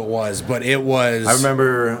remember who it was, but it was. I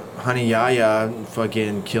remember Honey Yaya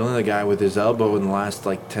fucking killing the guy with his elbow in the last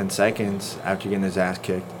like 10 seconds after getting his ass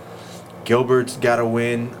kicked. Gilbert's got a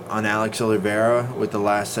win on Alex Oliveira with the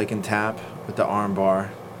last second tap with the arm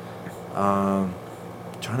bar.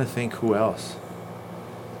 Trying to think who else.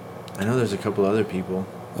 I know there's a couple other people.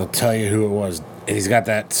 I'll tell you who it was. And he's got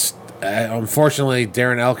that. Unfortunately,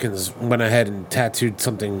 Darren Elkins went ahead and tattooed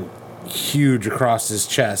something huge across his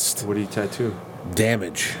chest. What do you tattoo?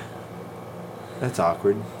 Damage. That's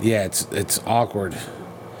awkward. Yeah, it's awkward.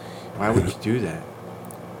 Why would you do that?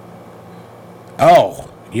 Oh,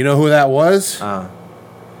 you know who that was? Uh,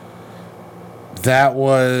 That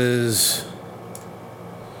was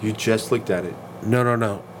you just looked at it.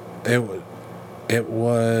 no. It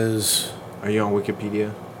was. Are you on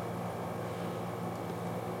Wikipedia?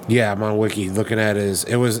 Yeah, I'm on Wiki looking at his.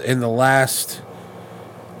 It was in the last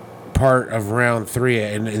part of round 3,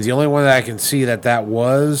 and the only one that I can see that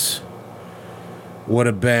would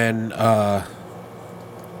have been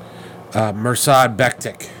Mirsad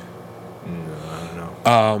Bektik. I don't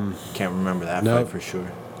know. Can't remember that nope. fight for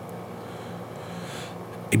sure.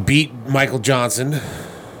 He beat Michael Johnson,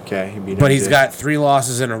 Okay, he beat him. but he's got 3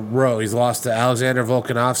 losses in a row. He's lost to Alexander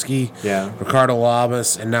Volkanovski, Yeah. Ricardo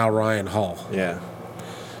Lamas, and now Ryan Hall. Yeah.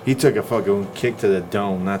 He took a fucking kick to the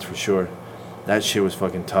dome, that's for sure. That shit was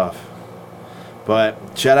fucking tough. But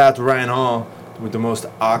shout out to Ryan Hall with the most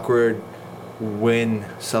awkward win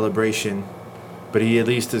celebration. But he at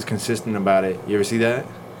least is consistent about it. You ever see that?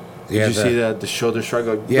 Yeah, Did you see the shoulder shrug?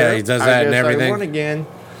 Like, Yeah, he does that and I guess everything. I won again.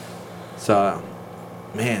 So,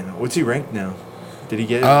 man, what's he ranked now? Did he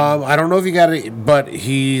get it? I don't know if he got it, but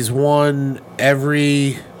he's won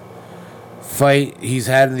every fight he's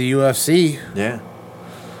had in the UFC. Yeah.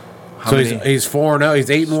 How So many? he's 4-0. He's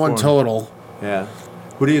 8-1 4-0. total. Yeah.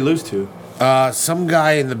 Who did he lose to? Some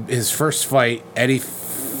guy in his first fight, Eddie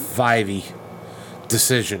Fivey,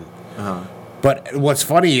 decision. But what's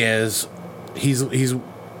funny is he's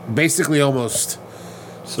basically almost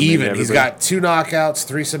even. He's got 2 knockouts,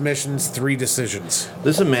 3 submissions, 3 decisions.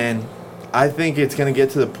 Listen, man, I think it's going to get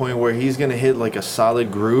to the point where he's going to hit like a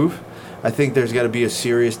solid groove. I think there's got to be a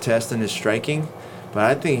serious test in his striking. But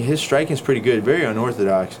I think his striking is pretty good, very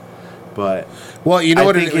unorthodox. But Well, you know I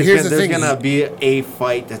what? think Here's the there's thing. going to be a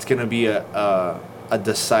fight that's going to be a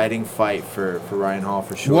deciding fight for Ryan Hall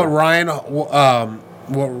for sure. What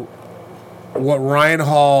Ryan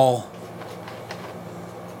Hall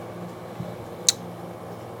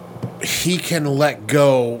he can let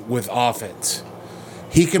go with offense.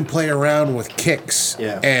 He can play around with kicks.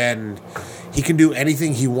 Yeah. And he can do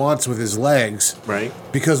anything he wants with his legs. Right.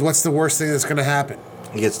 Because what's the worst thing that's going to happen?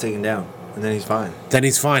 He gets taken down, and then he's fine. Then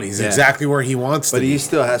he's fine. He's exactly where he wants to But be. he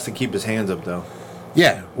still has to keep his hands up, though.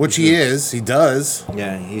 Yeah, which he is. He does.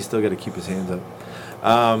 Yeah, he's still got to keep his hands up.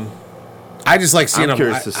 I just like seeing I'm him.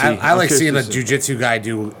 curious to see. I I'm like curious seeing to a see. jiu-jitsu guy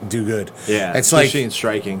do good. Yeah, it's like especially in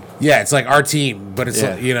striking. it's like our team, but it's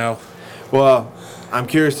Yeah. like, you know. Well, I'm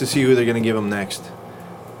curious to see who they're going to give him next.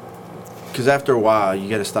 Because after a while, you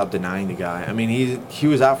got to stop denying the guy. I mean, he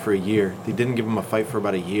was out for a year. They didn't give him a fight for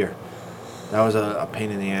about a year. That was a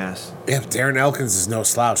pain in the ass. Yeah, Darren Elkins is no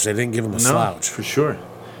slouch. They didn't give him a slouch. For sure.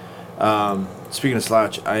 Speaking of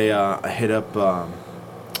slouch, I hit up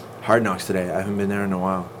Hard Knocks today. I haven't been there in a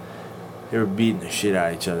while. They were beating the shit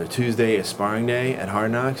out of each other. Tuesday is sparring day at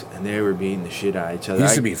Hard Knocks, and they were beating the shit out of each other. It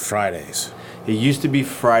used to be Fridays. It used to be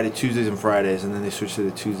Tuesdays and Fridays, and then they switched to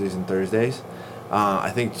the Tuesdays and Thursdays.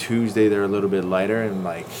 I think Tuesday they're a little bit lighter, and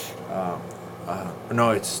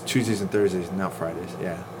no, it's Tuesdays and Thursdays, not Fridays.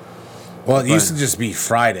 Yeah. Well, it used to just be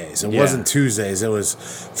Fridays. It Yeah. wasn't Tuesdays. It was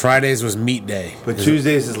Fridays was meat day. But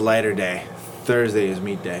Tuesdays is lighter day. Thursday is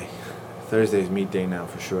meat day. Thursday is meat day now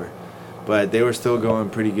for sure. But they were still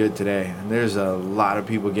going pretty good today. And there's a lot of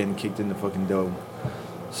people getting kicked in the fucking dome.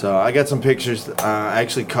 So I got some pictures. I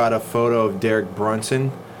actually caught a photo of Derek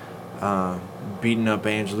Brunson beating up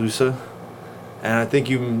Ange Lusa. And I think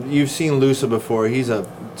you've seen Lusa before. He's a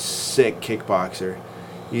sick kickboxer.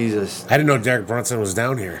 I didn't know Derek Brunson was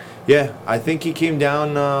down here. Yeah, I think he came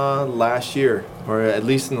down last year, or at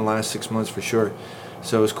least in the last 6 months for sure.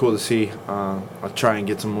 So it was cool to see. I'll try and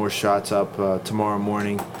get some more shots up tomorrow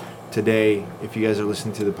morning, today, if you guys are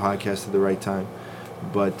listening to the podcast at the right time.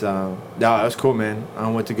 But no, that was cool, man. I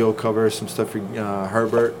went to go cover some stuff for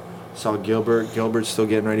Herbert. Saw Gilbert. Gilbert's still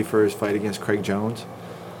getting ready for his fight against Craig Jones.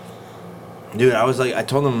 Dude, I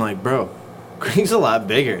told him, like, bro, Craig's a lot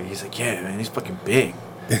bigger. He's like, yeah, man, he's fucking big.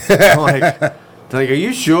 I'm like, they're like, are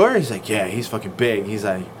you sure? He's like, yeah, he's fucking big. He's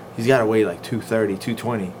like, he's got to weigh like 230,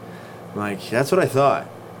 220. I'm like, that's what I thought.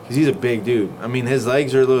 Because he's a big dude. I mean, his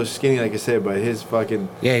legs are a little skinny, like I said, but his fucking...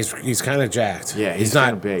 Yeah, he's kind of jacked. Yeah, he's not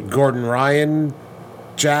kinda big. Gordon Ryan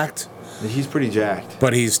jacked, He's pretty jacked.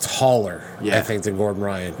 but he's taller, Yeah. I think, than Gordon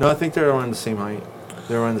Ryan. No, I think they're around the same height.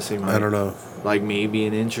 They're around the same height. I don't know. Like maybe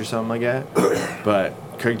an inch or something like that. But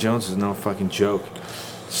Craig Jones is no fucking joke.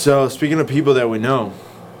 So, speaking of people that we know...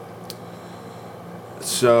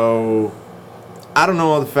 So, I don't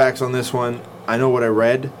know all the facts on this one. I know what I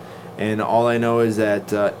read, and all I know is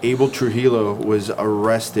that Abel Trujillo was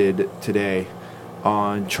arrested today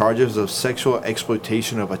on charges of sexual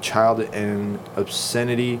exploitation of a child and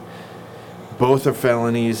obscenity. Both are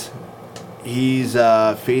felonies. He's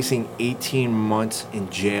facing 18 months in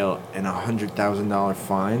jail and a $100,000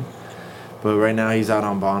 fine. But right now he's out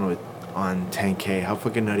on bond on $10K. How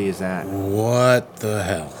fucking nutty is that? What the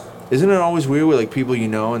hell? Isn't it always weird with like people you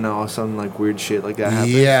know and then all of a sudden like weird shit like that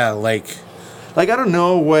happens? Yeah, like Like I don't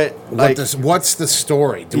know what like what's the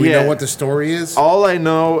story? Do we Yeah. know what the story is? all I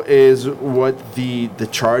know is what the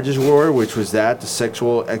charges were, which was the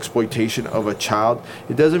sexual exploitation of a child.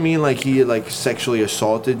 It doesn't mean like he like sexually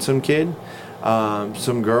assaulted some kid,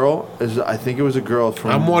 some girl. I think it was a girl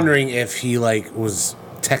from. I'm wondering if he like was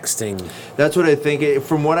texting. That's what I think.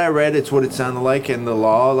 From what I read, it's what it sounded like, and the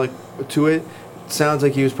law like to it. Sounds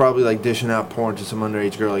like he was probably like dishing out porn to some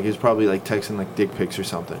underage girl. Like he was probably like texting like dick pics or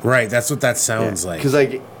something. Right, that's what that sounds like. Because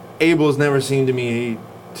like Abel's never seemed to me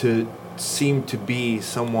to seem to be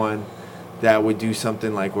someone that would do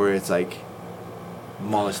something like where it's like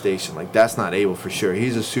molestation. Like that's not Abel for sure.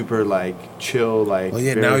 He's a super like chill like. Well,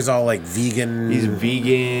 yeah, very- now he's all like vegan. He's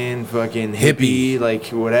vegan, fucking hippie, like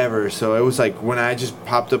whatever. So it was like when I just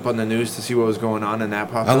popped up on the news to see what was going on, and that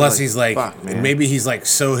popped up. Unless he's like, fuck, man. maybe he's like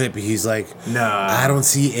so hippie. He's like, Nah. I don't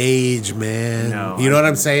see age, man. No, you know what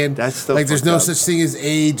I'm saying? that's still like, there's fucked no up. such thing as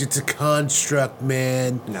age. It's a construct,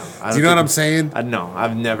 man. No, Do you know what I'm saying? No,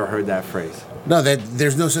 I've never heard that phrase. No, that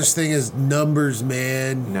there's no such thing as numbers,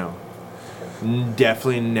 man. No,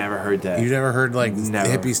 definitely never heard that. You never heard like Never.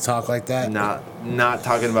 hippies talk like that? Not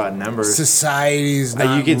talking about numbers. Society's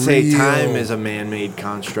not You could say real. time is a man-made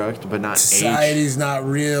construct, but not age. Society's not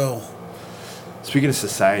real. Speaking of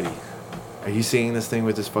society, are you seeing this thing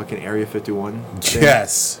with this fucking Area 51? thing?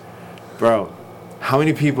 Yes. Bro, how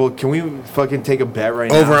many people, can we fucking take a bet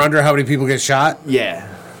right Over now? under how many people get shot? Yeah.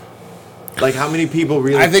 Like how many people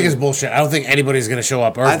really... I think it's bullshit. I don't think anybody's gonna show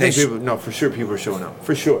up. Or I if they think people... No, for sure people are showing up.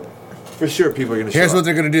 For sure. For sure people are going to show Here's up. what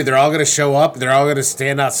they're gonna do. They're all gonna show up. They're all gonna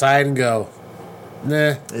stand outside and go,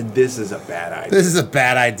 Nah, This is a bad idea. this is a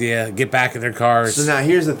bad idea. Get back in their cars. So now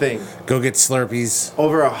here's the thing. Go get Slurpees.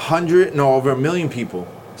 Over 1 million people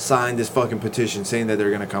signed this fucking petition saying that they're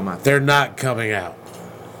going to come out. They're not coming out.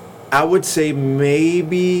 I would say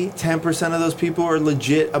maybe 10% of those people are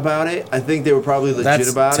legit about it. I think they were probably legit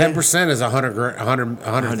about 10% is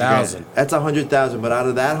 100,000. That's 100,000. But out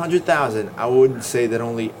of that 100,000, I would say that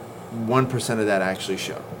only 1% of that actually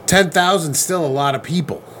show. 10,000 still a lot of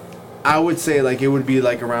people. I would say like it would be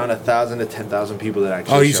like around 1,000 to 10,000 people that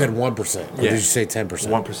actually. Oh, you show. said 1%. Or Yeah. did you say 10%?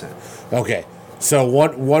 1%. Okay. So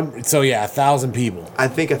so yeah, 1,000 people. I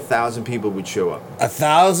think 1,000 people would show up.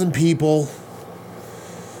 1,000 people.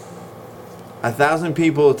 1,000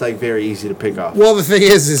 people, it's like very easy to pick off. Well, the thing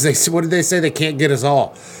is what did they say? They can't get us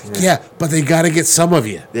all. Yeah, but they got to get some of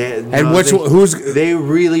you. Who's? They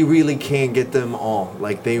really, really can get them all.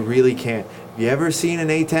 Like they really can. You ever seen an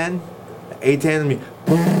A10? A10.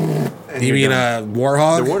 You mean a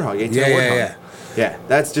Warthog? The Warthog. A10 Yeah, Warthog. Yeah.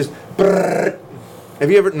 That's just.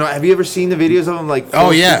 Have you ever seen the videos of them like?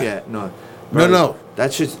 Oh yeah. Yeah. No. No.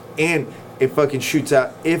 That's just and. It fucking shoots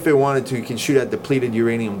out. If it wanted to, it can shoot out depleted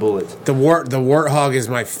uranium bullets. The Warthog is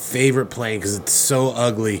my favorite plane because it's so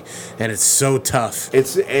ugly and it's so tough.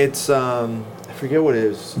 It's I forget what it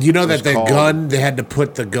is. You know that It's the called. gun, they had to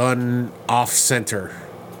put the gun off center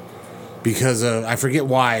because of, I forget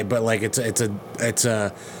why, but like it's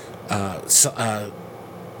a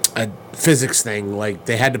physics thing. Like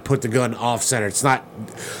they had to put the gun off center. It's not,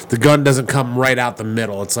 the gun doesn't come right out the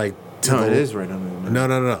middle. It's like No, it is right on the middle.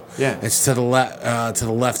 No. Yeah. It's to the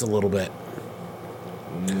left a little bit.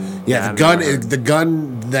 Yeah, yeah, the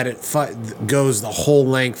gun that it goes the whole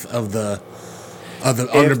length of the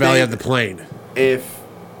underbelly of the plane. If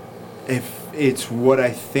it's what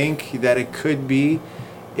I think that it could be,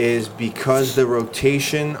 is because the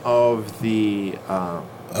rotation of the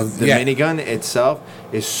minigun itself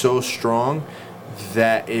is so strong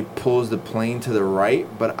that it pulls the plane to the right,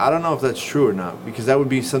 but I don't know if that's true or not, because that would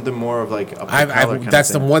be something more of like a propeller kind that's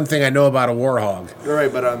of thing. the one thing I know about a Warthog. You're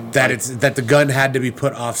right, but that the gun had to be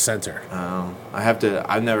put off center.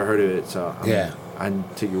 I've never heard of it, so I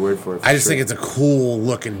take your word for it. I just think it's a cool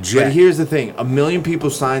looking jet. But here's the thing: 1 million people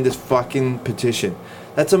signed this fucking petition.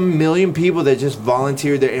 That's 1 million people that just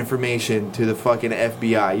volunteered their information to the fucking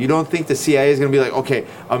FBI. You don't think the CIA is gonna be like, okay,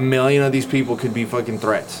 1 million of these people could be fucking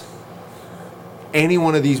threats? Any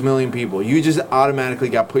one of these 1 million people, you just automatically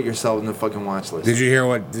got put yourself in the fucking watch list. Did you hear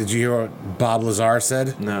what Bob Lazar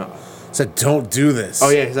said? No. Said don't do this. Oh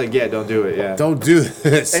yeah, he's like, yeah, don't do it. Yeah. Don't do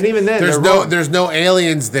this. And even then, there's no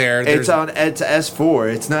aliens there. It's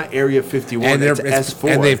S4. It's not Area 51. It's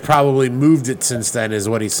S4. And they've probably moved it since then, is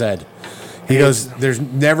what he said. He goes, there's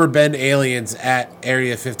never been aliens at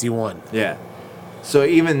Area 51. Yeah. So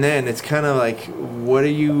even then, it's kind of like, what are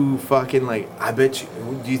you fucking like? I bet you.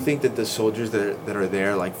 Do you think that the soldiers that are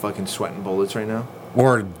there like fucking sweating bullets right now?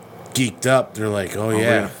 Or geeked up. They're like, oh We're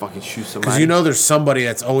yeah. gonna fucking shoot somebody. Because you know there's somebody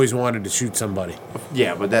that's always wanted to shoot somebody.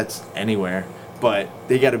 Yeah, but that's anywhere. But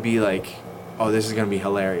they got to be like, oh, this is gonna be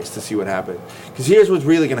hilarious to see what happens. Because here's what's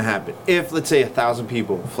really gonna happen. If let's say 1,000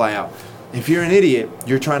 people fly out, if you're an idiot,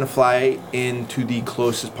 you're trying to fly into the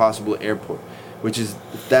closest possible airport, which is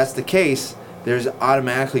if that's the case. There's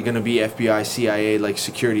automatically going to be FBI, CIA like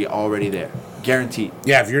security already there, guaranteed.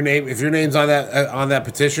 Yeah, if your name's on that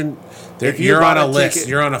petition, If you you're on bought a a list. ticket-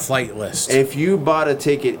 You're on a flight list. If you bought a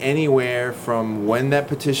ticket anywhere from when that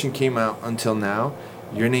petition came out until now,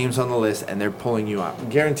 your name's on the list and they're pulling you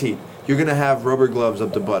out, guaranteed. You're going to have rubber gloves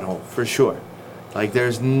up the butthole for sure. Like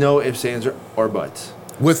there's no ifs, ands, or buts.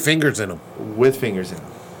 With fingers in them, With fingers in them.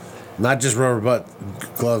 not just rubber butt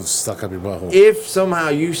gloves stuck up your butthole. If somehow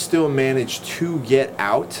you still manage to get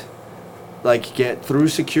out, like get through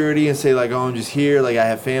security and say like, oh, I'm just here, like I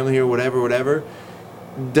have family here, whatever,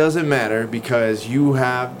 doesn't matter because you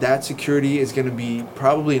have that security is going to be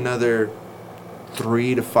probably another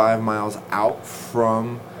 3 to 5 miles out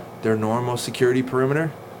from their normal security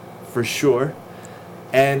perimeter, for sure.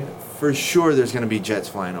 And for sure there's going to be jets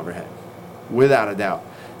flying overhead, without a doubt.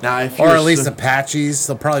 Now, if Or you're at least Apaches.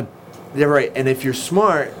 They'll probably. Yeah, right. And if you're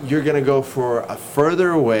smart, you're going to go for a further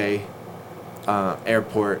away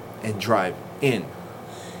airport and drive in.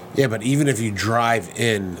 Yeah, but even if you drive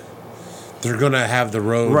in, they're going to have the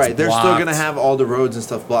roads Right. They're still going to blocked. have all the roads and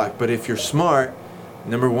stuff blocked. But if you're smart,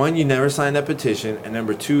 number one, you never signed that petition. And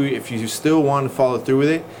number two, if you still want to follow through with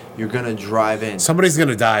it, you're going to drive in. Somebody's going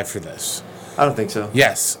to die for this. I don't think so.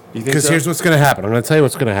 Yes. You think Because so? here's what's going to happen. I'm going to tell you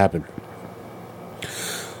what's going to happen.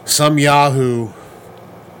 Some Yahoo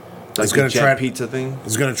Like is the going to jet try pizza thing.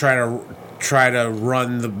 is going to try to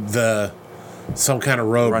run the some kind of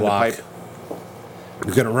Run the roadblock. pipe.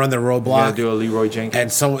 He's gonna run the He's roadblock. gonna do a Leroy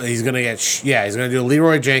Jenkins. And he's gonna get he's gonna do a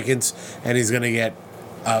Leroy Jenkins, and he's gonna get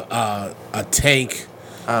a tank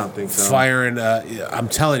I don't think so. firing. I'm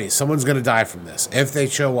telling you, someone's gonna die from this if they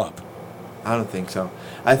show up. I don't think so.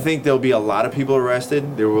 I think there'll be a lot of people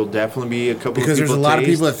arrested. There will definitely be a couple Because of people there's a lot of tased.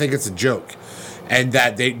 people that think it's a joke, and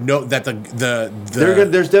that they know that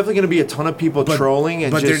There's definitely going to be a ton of people trolling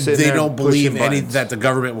and but just sitting they there don't pushing believe buttons. that the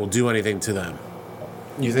government will do anything to them.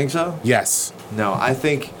 You think so? Yes. No, I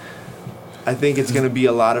think it's going to be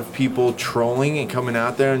a lot of people trolling and coming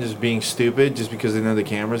out there and just being stupid just because they know the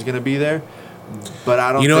camera's going to be there. But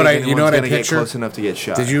I don't think anyone's going to get close enough to get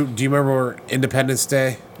shot. Do you remember Independence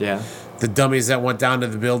Day? Yeah. The dummies that went down to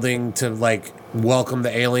the building to like welcome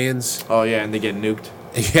the aliens. Oh yeah, and they get nuked.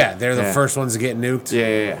 Yeah, they're the Yeah. first ones to get nuked.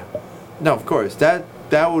 Yeah. No, of course that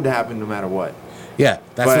would happen no matter what. Yeah,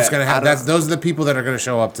 that's But what's gonna I happen. don't- Those are the people that are gonna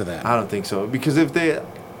show up to that. I don't think so because if they,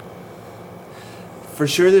 for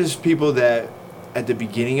sure, there's people that at the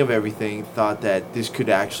beginning of everything thought that this could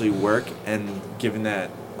actually work, and given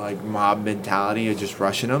that like mob mentality of just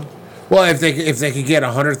rushing them. Well, if they could get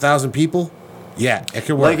 100,000 people, yeah, it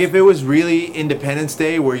could work. Like if it was really Independence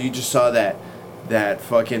Day where you just saw that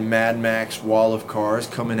fucking Mad Max wall of cars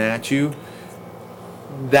coming at you,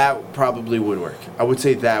 that probably would work. I would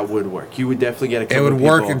say that would work. You would definitely get a couple it would of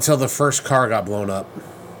work people. until the first car got blown up.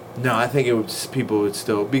 No, I think people would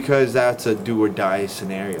still, because that's a do or die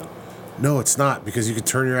scenario. No, it's not, because you could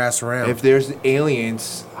turn your ass around. If there's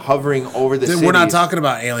aliens hovering over the Then cities, we're not talking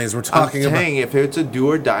about aliens. We're I'm talking about saying if it's a do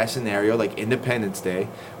or die scenario like Independence Day,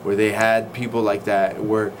 where they had people like that,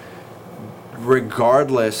 where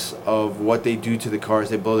regardless of what they do to the cars,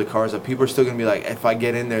 they blow the cars up, people are still going to be like, if I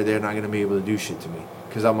get in there, they're not going to be able to do shit to me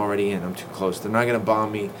because I'm already in. I'm too close. They're not going to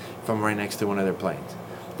bomb me if I'm right next to one of their planes.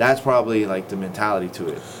 That's probably like the mentality to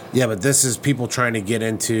it. Yeah, but this is people trying to get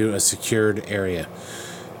into a secured area,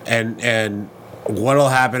 and what'll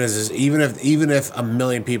happen is even if a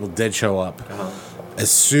million people did show up, as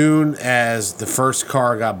soon as the first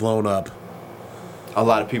car got blown up, A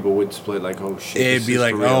lot of people would split like, oh shit. it'd this be is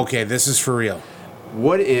like, for real. oh, okay, this is for real.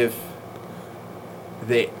 What if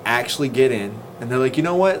they actually get in and they're like, you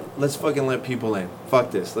know what? Let's fucking let people in.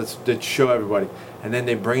 Fuck this. Let's show everybody. And then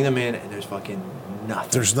they bring them in and there's fucking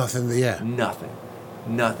nothing. There's nothing. Yeah,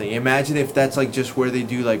 Nothing. Imagine if that's like just where they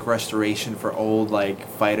do like restoration for old like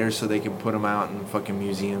fighters so they can put them out in fucking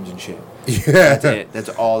museums and shit. yeah, That's it. That's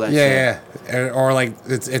all that shit. yeah. Or like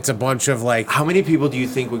it's a bunch of like. How many people do you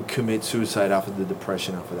think would commit suicide off of the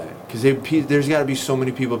depression off of that? Because there's got to be so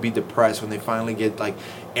many people be depressed when they finally get like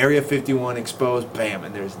Area 51 exposed, bam,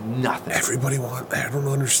 and there's nothing. I don't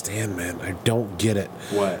understand, man. I don't get it.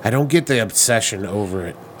 What? I don't get the obsession over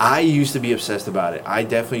it. I used to be obsessed about it. I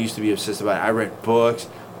definitely used to be obsessed about it. I read books,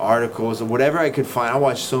 articles, whatever I could find. I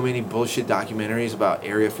watched so many bullshit documentaries about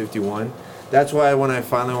Area 51. That's why when I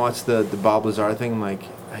finally watched the Bob Lazar thing, I'm like,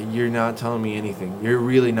 you're not telling me anything. You're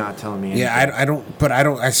really not telling me anything. Yeah, I don't. But I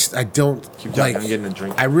don't. I don't. Keep talking, like, I'm getting a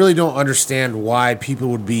drink. I really don't understand why people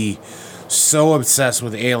would be so obsessed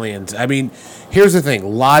with aliens. I mean, here's the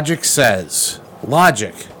thing. Logic says,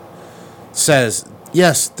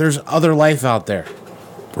 yes, there's other life out there,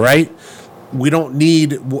 right? We don't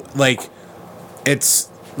need, like, it's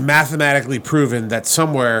mathematically proven that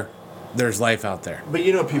somewhere there's life out there. But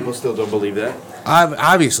you know, people still don't believe that.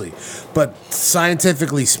 Obviously, but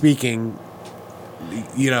scientifically speaking,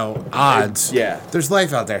 you know, odds. Yeah. There's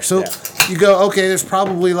life out there. So Yeah. you go, okay, there's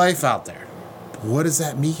probably life out there. What does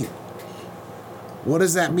that mean? What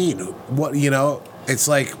does that mean? What, you know, it's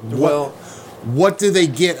like, what do they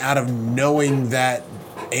get out of knowing that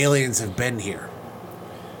aliens have been here?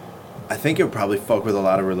 I think it would probably fuck with a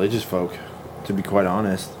lot of religious folk, to be quite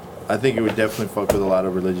honest. I think it would definitely fuck with a lot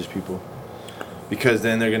of religious people. Because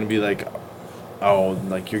then they're going to be like, oh,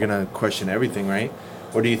 like you're going to question everything, right?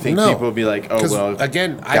 Or do you think No. people will be like, oh, 'Cause, well,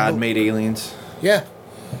 again, God made aliens? Yeah.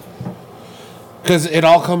 Because it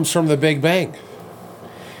all comes from the Big Bang.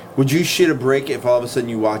 Would you shit a brick if all of a sudden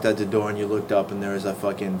you walked out the door and you looked up and there was a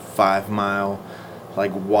fucking 5 mile,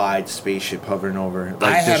 like wide spaceship hovering over,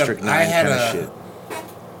 like District 9 kind of shit?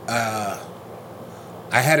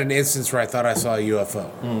 I had an instance where I thought I saw a UFO.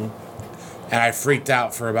 And I freaked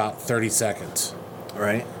out for about 30 seconds.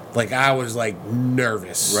 Right? Like, I was, like,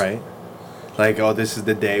 nervous. Right? Like, oh, this is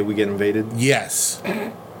the day we get invaded? Yes.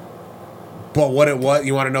 But what it was,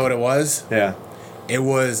 you want to know what it was? Yeah. It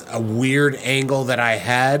was a weird angle that I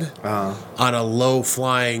had on a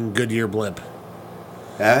low-flying Goodyear blimp.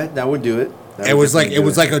 That would do it. It was like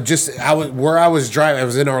where I was driving. I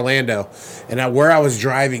was in Orlando, and where I was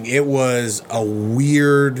driving, it was a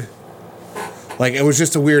weird, Like it was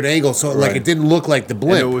just a weirred angle, so like Right. it didn't look like the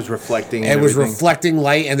blimp. And it was reflecting. It and was everything. reflecting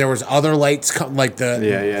light, and there was other lights like the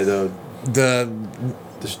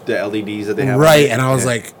The LEDs that they have. right. And I was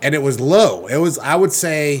like, and it was low. It was, I would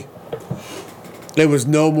say, it was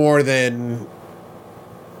no more than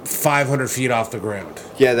 500 feet off the ground.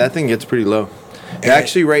 yeah, that thing gets pretty low.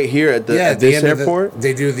 Actually, right here at this airport,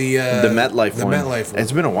 they do the MetLife one. MetLife one.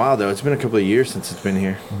 It's been a while though. It's been a couple of years since it's been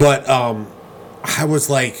here. But I was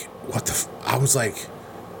like, what the? I was like,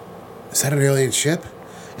 is that an alien ship?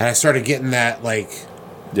 And I started getting that like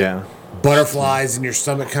Yeah. butterflies in your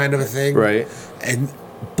stomach kind of a thing. Right.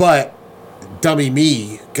 But dummy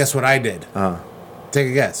me, guess what I did? Take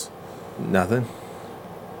a guess. Nothing.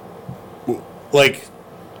 Like,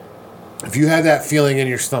 if you had that feeling in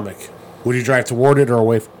your stomach, would you drive toward it or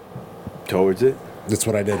away? Towards it. That's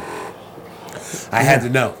what I did. I had to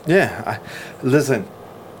know. Yeah. Listen,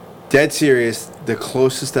 dead serious. The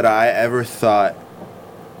closest that I ever thought.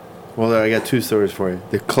 Well, I got two stories for you.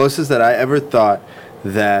 The closest that I ever thought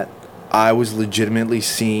that I was legitimately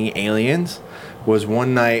seeing aliens was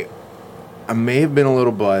one night. I may have been a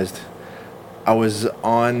little buzzed. I was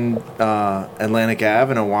on Atlantic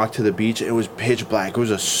Ave and I walked to the beach. It was pitch black. It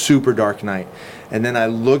was a super dark night. And then I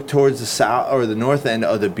looked towards the south or the north end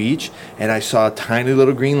of the beach and I saw tiny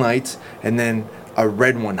little green lights and then a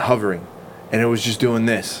red one hovering. And it was just doing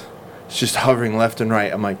this. It's just hovering left and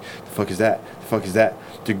right. I'm like, the fuck is that? The fuck is that?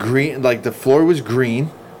 The green, like the floor was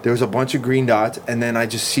green. There was a bunch of green dots, and then I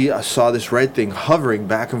saw this red thing hovering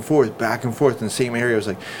back and forth in the same area. I was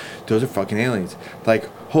like, those are fucking aliens. Like,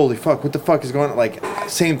 holy fuck, what the fuck is going on? Like,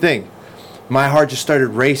 same thing. My heart just started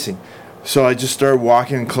racing. So I just started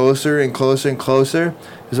walking closer and closer and closer.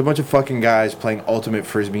 There's a bunch of fucking guys playing ultimate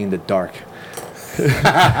frisbee in the dark.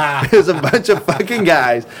 There's a bunch of fucking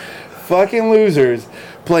guys, fucking losers,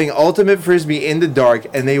 playing ultimate frisbee in the dark,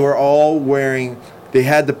 and they were all they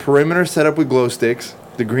had the perimeter set up with glow sticks.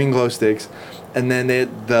 The green glow sticks, and then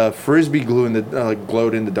the frisbee glowed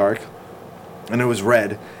in the dark, and it was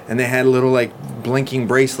red. And they had little like blinking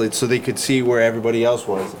bracelets so they could see where everybody else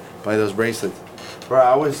was by those bracelets.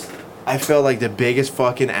 Bro, I felt like the biggest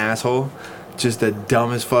fucking asshole, just the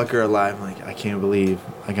dumbest fucker alive. I'm like, I can't believe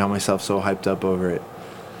I got myself so hyped up over it.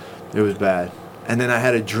 It was bad. And then I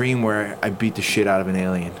had a dream where I beat the shit out of an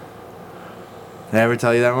alien. Did I ever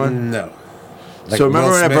tell you that one? No. Like so remember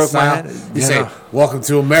Will when I Smith broke style? my hand? You say, "Welcome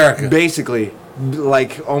to America." Basically,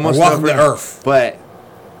 like almost Or welcome to Earth. but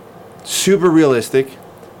super realistic.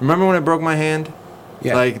 Remember when I broke my hand?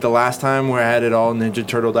 Yeah. Like the last time where I had it all Ninja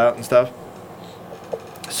Turtled out and stuff.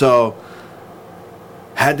 So,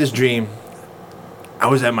 had this dream. I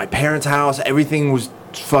was at my parents' house. Everything was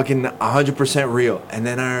fucking 100% real. And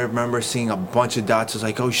then I remember seeing a bunch of dots. I was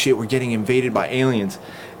like, oh shit, we're getting invaded by aliens.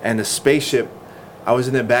 And a spaceship. I was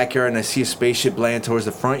in the backyard and I see a spaceship land towards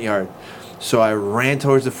the front yard. So I ran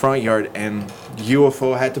towards the front yard and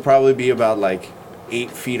UFO had to probably be about like 8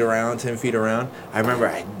 feet around, 10 feet around. I remember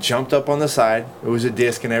I jumped up on the side. It was a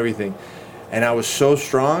disc and everything. And I was so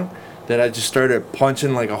strong that I just started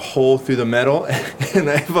punching like a hole through the metal. And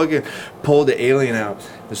I fucking pulled the alien out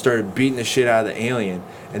and started beating the shit out of the alien.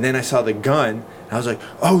 And then I saw the gun. And I was like,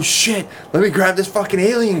 oh shit, let me grab this fucking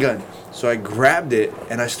alien gun. So I grabbed it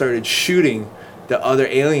and I started shooting the other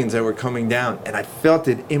aliens that were coming down, and I felt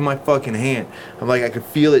it in my fucking hand. I'm like, I could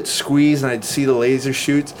feel it squeeze, and I'd see the laser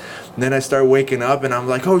shoots. And then I started waking up, and I'm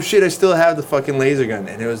like, oh shit, I still have the fucking laser gun.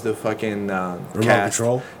 And it was the fucking Remote cast.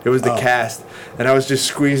 control? It was the cast, and I was just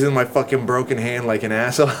squeezing my fucking broken hand like an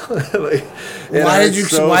asshole. Like,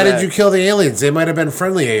 Why did you kill the aliens? They might have been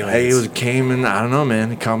friendly aliens. Hey, I don't know,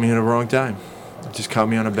 man. It caught me at the wrong time. It just caught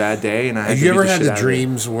me on a bad day, and I had Have to you beat ever the had shit the out of it.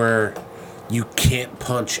 dreams where you can't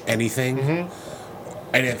punch anything?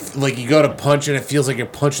 And if like you go to punch and it feels like you're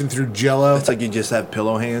punching through jello. It's like you just have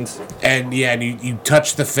pillow hands. And yeah, and you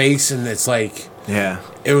touch the face and it's like Yeah.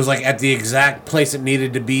 it was like at the exact place it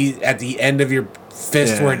needed to be at the end of your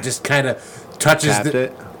fist Yeah. where it just kind of touches Tapped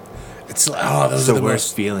it. It's like, oh, those It's are the the worst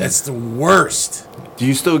most feeling. It's the worst. Do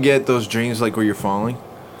you still get those dreams like where you're falling?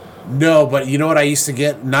 No, but you know what I used to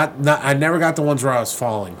get? Not I never got the ones where I was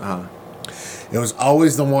falling. It was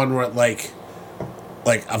always the one where like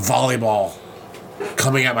a volleyball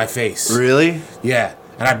coming at my face. Really? Yeah,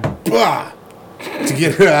 and to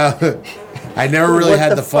get it out. I never really What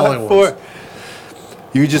had the falling ones.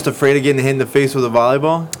 You were just afraid of getting hit in the face with a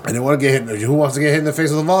volleyball? I didn't want to get hit. Who wants to get hit in the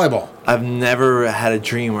face with a volleyball? I've never had a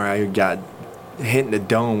dream where I got hit in the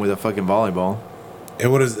dome with a fucking volleyball. It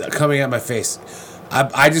was coming at my face.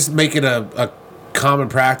 I just make it a common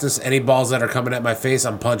practice. Any balls that are coming at my face,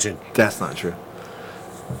 I'm punching. That's not true.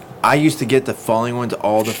 I used to get the falling ones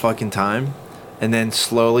all the fucking time. and then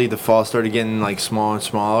slowly the fall started getting like smaller and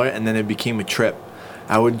smaller, and then it became a trip.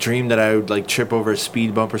 I would dream that I would like trip over a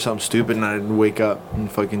speed bump or something stupid, and I'd wake up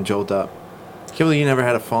and fucking jolt up. Can't believe you never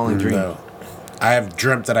had a falling dream. No. I have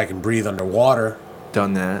dreamt that I can breathe underwater.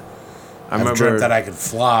 Done that. I I've remember. dreamt that I could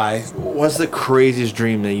fly. What's the craziest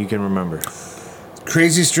dream that you can remember?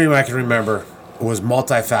 Craziest dream I can remember was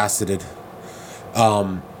multifaceted.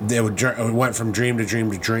 It went from dream to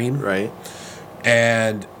dream to dream. Right.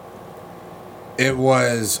 And it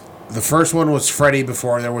was, the first one was Freddy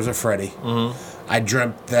before there was a Freddy. Mm-hmm. I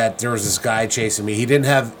dreamt that there was this guy chasing me. He didn't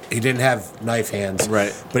have knife hands.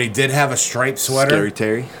 Right. But he did have a striped sweater. Scary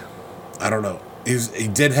Terry. I don't know. He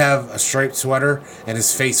did have a striped sweater, and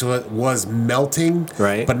his face was melting.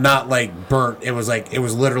 Right. But not like burnt. It was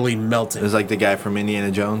literally melting. It was like the guy from Indiana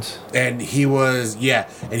Jones. And he was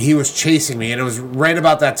chasing me, and it was right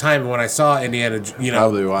about that time when I saw Indiana,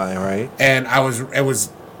 Probably why, right? And it was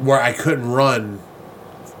where I couldn't run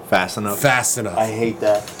Fast enough. I hate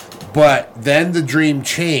that. But then the dream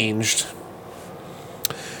changed,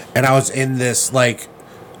 and I was in this like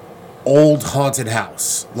old haunted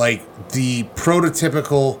house, like the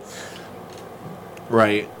prototypical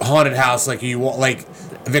Right. haunted house, like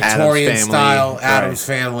Victorian style Addams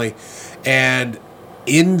Family, and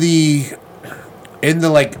in the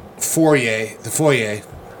like foyer,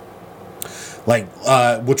 like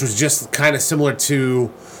which was just kind of similar to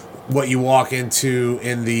what you walk into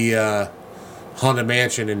in the Haunted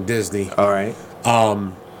Mansion in Disney. All right.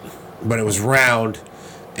 But it was round,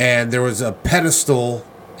 and there was a pedestal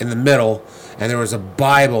in the middle, and there was a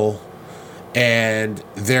Bible, and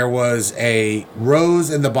there was a rose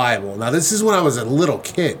in the Bible. Now, this is when I was a little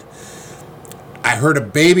kid. I heard a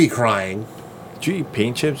baby crying. Did you eat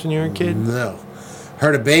paint chips when you were a kid? No.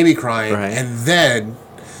 Heard a baby crying, Right. and then...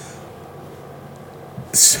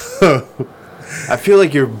 So... I feel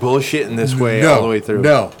like you're bullshitting this way all the way through.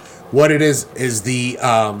 No. What it is the...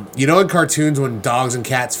 in cartoons when dogs and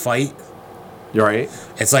cats fight? You're right.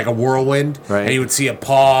 It's like a whirlwind, Right. and you would see a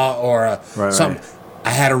paw or something. Right. I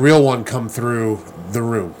had a real one come through the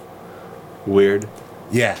room. Weird.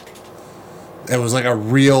 Yeah. It was like a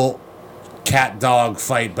real cat-dog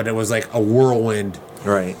fight, but it was like a whirlwind,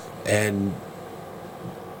 Right. and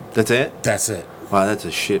That's it? that's it. Wow, that's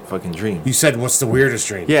a shit fucking dream. You said, what's the weirdest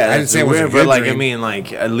dream? Yeah, I didn't say it was weird, a good but like dream. I mean,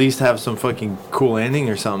 like at least have some fucking cool ending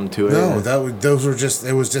or something to it. No, those were just.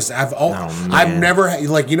 It was just. I've man. never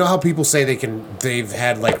like how people say they've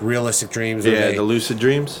had like realistic dreams. Or Yeah, the lucid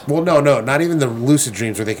dreams. Well, no, not even the lucid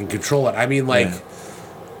dreams where they can control it. I mean, Yeah.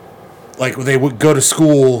 like they would go to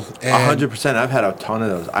school. 100%. I've had a ton of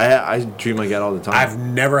those. I dream like that all the time. I've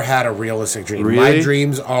never had a realistic dream. Really? My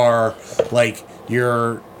dreams are like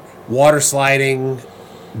you're water sliding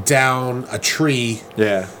down a tree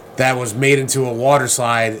Yeah. that was made into a water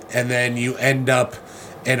slide, and then you end up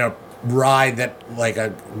in a ride that like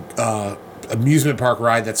a amusement park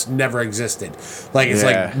ride that's never existed. Like it's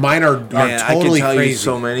Yeah. like mine are Man, totally I can tell crazy. you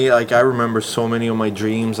so many. Like I remember so many of my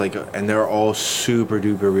dreams, like, and they're all super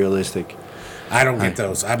duper realistic. I don't get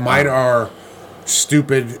those. Mine are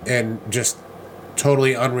stupid and just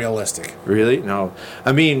totally unrealistic. Really? No.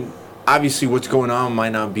 I mean, obviously, what's going on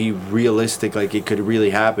might not be realistic. Like it could really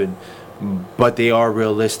happen, but they are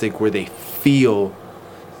realistic where they feel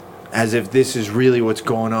as if this is really what's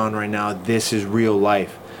going on right now. This is real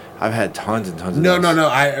life. I've had tons and tons of No, those.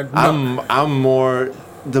 no. I'm more.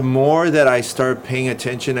 The more that I start paying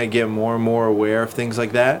attention, I get more and more aware of things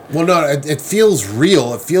like that. Well, no, it feels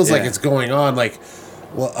real. It feels like Yeah. it's going on. Like,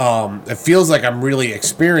 it feels like I'm really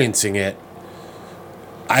experiencing it.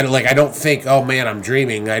 I don't think, oh man, I'm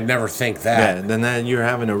dreaming. I never think that. Yeah, then you're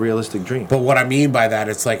having a realistic dream. But what I mean by that,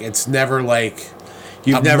 it's like it's never like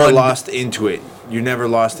You've a never mund- lost into it. You're never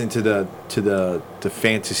lost into the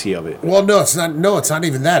fantasy of it. Well, no, it's not. No, it's not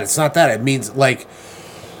even that. It's not that. It means like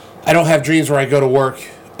I don't have dreams where I go to work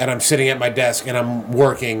and I'm sitting at my desk and I'm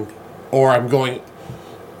working, or I'm going.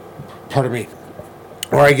 Pardon me.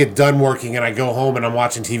 Or I get done working and I go home and I'm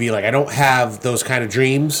watching TV. Like I don't have those kind of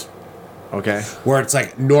dreams. Okay. Where it's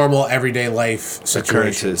like normal everyday life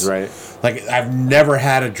situations, Occurrences, right? Like I've never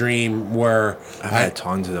had a dream where I've had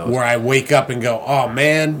tons of those. Where I wake up and go, "Oh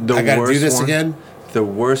man, I got to do this again." The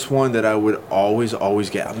worst one that I would always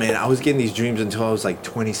get. Man, I was getting these dreams until I was like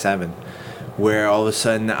 27, where all of a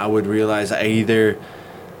sudden I would realize I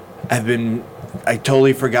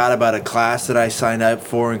totally forgot about a class that I signed up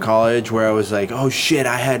for in college, where I was like, "Oh shit,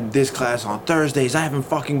 I had this class on Thursdays. I haven't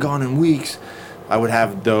fucking gone in weeks." I would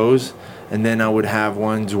have those. And then I would have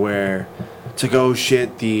ones where it's like, oh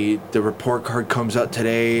shit, the report card comes out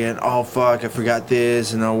today, and oh fuck, I forgot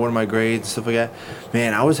this, and what are my grades and stuff like that.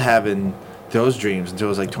 Man, I was having those dreams until I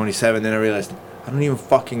was like 27. Then I realized I don't even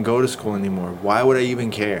fucking go to school anymore. Why would I even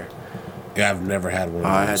care? Yeah, I've never had one of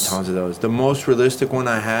I those. had tons of those. The most realistic one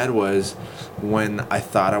I had was when I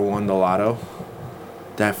thought I won the lotto.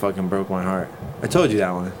 That fucking broke my heart. I told you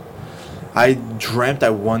that one. I dreamt I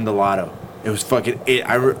won the lotto. It was fucking it.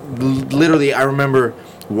 Literally, I remember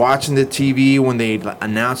watching the TV when they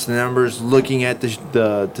announced the numbers, looking at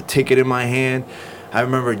the ticket in my hand. I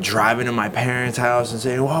remember driving to my parents' house and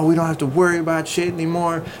saying, "Well, we don't have to worry about shit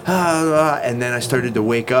anymore." And then I started to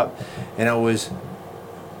wake up, and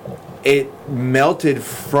it melted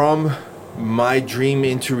from my dream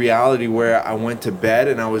into reality, where I went to bed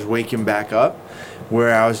and I was waking back up,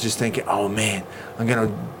 where I was just thinking, "Oh man, I'm gonna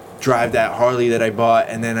drive that Harley that I bought,"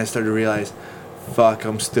 and then I started to realize, fuck,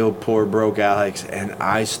 I'm still poor broke Alex, and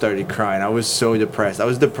I started crying. I was so depressed. I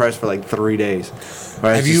was depressed for like 3 days.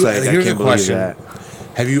 Here's a question.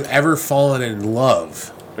 Have you ever fallen in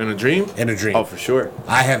love In a dream? in a dream? Oh, for sure.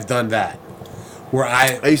 I have done that. Where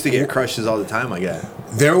I used to get crushes all the time. I guess.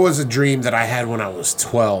 There was a dream that I had when I was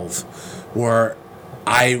 12, where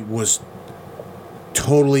I was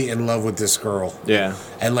totally in love with this girl. Yeah.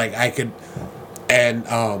 And like I could, and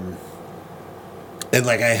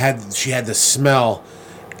like she had the smell,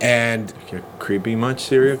 and You're creepy much,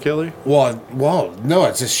 serial killer? well, no,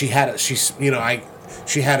 it's just she had a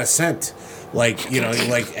scent, like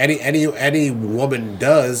like any woman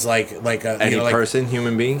does, like Any person,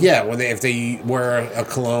 human being? yeah, if they wear a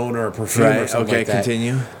cologne or a perfume or Right. something Okay. like that.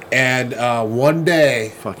 Continue. And one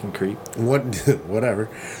day, Fucking creep. one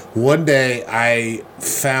day I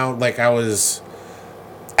found, like, I was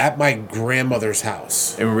at my grandmother's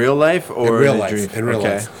house. In real life or In real a life. dream? In real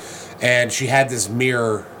Okay. life. And she had this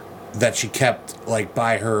mirror that she kept, like,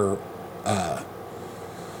 by her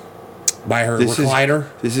recliner.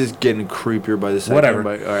 This is getting creepier by the second. Whatever.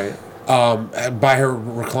 But, all right. By her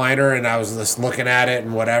recliner, and I was just looking at it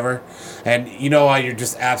and whatever. And you know how you're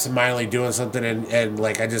just absentmindedly doing something, and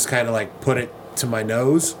like, I just kind of, like, put it to my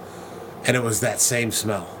nose, and it was that same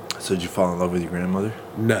smell. So did you fall in love with your grandmother?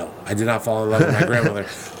 No, I did not fall in love with my grandmother.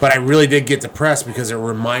 But I really did get depressed because it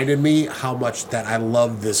reminded me how much that I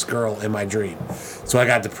loved this girl in my dream. So I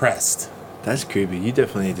got depressed. That's creepy. You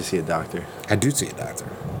definitely need to see a doctor. I do see a doctor.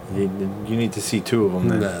 You need to see 2 of them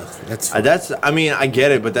then. No, that's I mean, I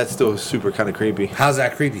get it, but that's still super kind of creepy. how's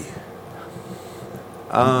that creepy?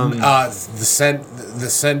 The scent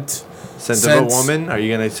Scent of a woman? Are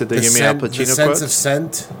you going to sit there and give me Al Pacino the sense quotes? of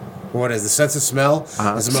scent. What is the sense of smell? Is the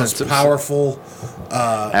most Sense of powerful.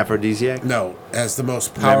 Aphrodisiac? No, as the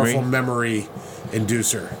most powerful memory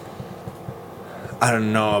inducer. I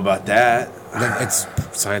don't know about that. It's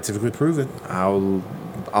scientifically proven.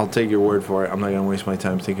 I'll take your word for it. I'm not going to waste my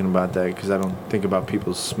time thinking about that because I don't think about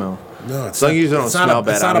people's smell. No, it's as long as you don't smell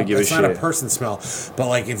bad, I don't give a shit. It's not a person smell, but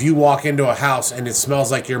like if you walk into a house and it smells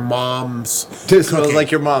like your mom's This smells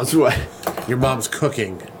like your mom's what? your mom's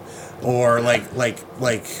cooking, or like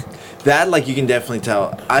That, like, you can definitely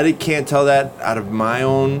tell. I can't tell that out of my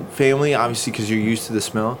own family, obviously, because you're used to the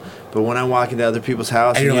smell. But when I walk into other people's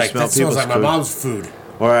house and and you're you like, smell that smells people's like my food, mom's food.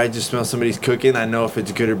 or I just smell somebody's cooking, I know if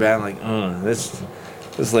it's good or bad. I'm like,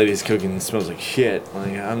 this lady's cooking smells like shit.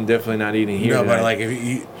 Like, I'm definitely not eating here. No, but tonight. like if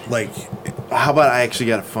you like, How about I actually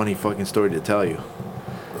got a funny fucking story to tell you?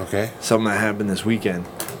 okay, Something that happened this weekend.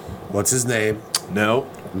 what's his name? No.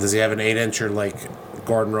 Does he have an 8-incher like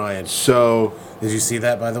Gordon Ryan? So, Did you see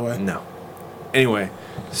that, by the way? no. Anyway,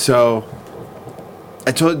 so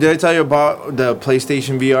did I tell you about the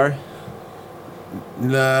PlayStation VR?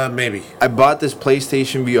 Nah, maybe. I bought this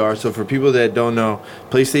PlayStation VR. So for people that don't know,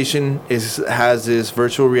 PlayStation has this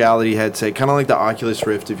virtual reality headset, kind of like the Oculus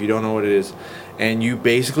Rift, if you don't know what it is. And you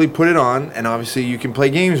basically put it on, and obviously you can play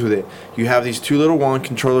games with it. You have these 2 little wand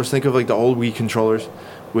controllers. Think of like the old Wii controllers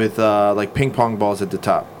with like ping pong balls at the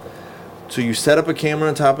top. So you set up a camera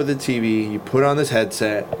on top of the TV, you put on this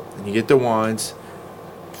headset, and you get the wands.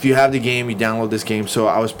 If you have the game, you download this game. So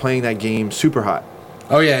I was playing that game, Super Hot.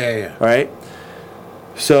 Oh yeah. All right.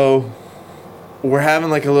 So we're having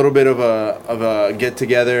like a little bit of a get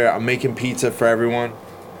together. I'm making pizza for everyone,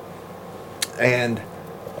 and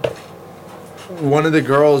one of the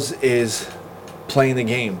girls is playing the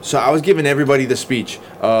game. So I was giving everybody the speech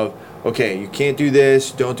of, okay, you can't do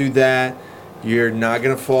this, don't do that. You're not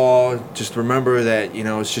gonna fall. Just remember that,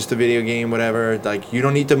 it's just a video game, whatever. Like, you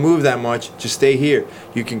don't need to move that much. Just stay here.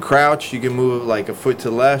 You can crouch. You can move like a foot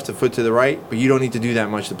to the left, a foot to the right, but you don't need to do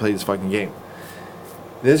that much to play this fucking game.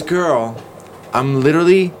 This girl, I'm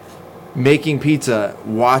literally making pizza,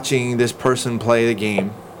 watching this person play the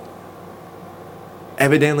game.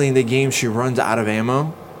 Evidently, in the game, she runs out of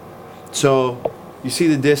ammo. So, you see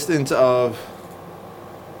the distance of,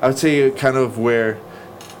 I would say, kind of where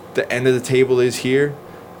the end of the table is here,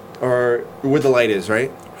 or where the light is,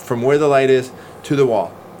 right? From where the light is to the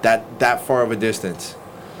wall, that far of a distance.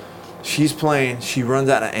 She's playing. She runs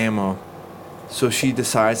out of ammo, so she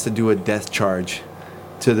decides to do a death charge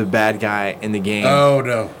to the bad guy in the game. Oh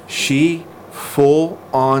no! She full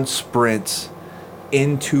on sprints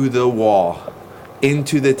into the wall,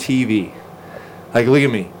 into the TV. Like, look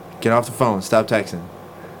at me. Get off the phone. Stop texting.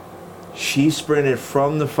 She sprinted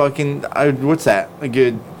from the fucking, what's that? A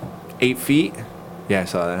good 8 feet? Yeah, I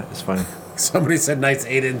saw that. It's funny. Somebody said nice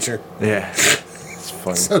 8-incher. Yeah. It's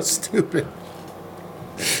funny. So stupid.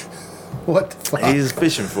 What the fuck? He's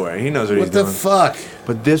fishing for it. He knows what he's doing. What the fuck?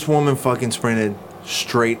 But this woman fucking sprinted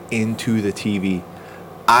straight into the TV.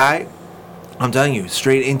 I'm telling you,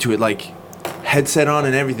 straight into it. Like, headset on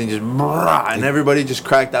and everything. Just, and everybody just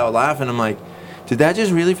cracked out laughing. I'm like, did that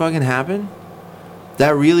just really fucking happen?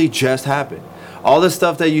 That really just happened. All the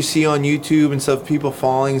stuff that you see on YouTube and stuff, people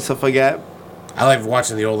falling and stuff like that. I like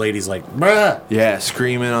watching the old ladies like, bruh. Yeah,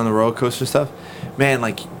 screaming on the roller coaster stuff. Man,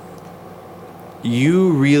 like,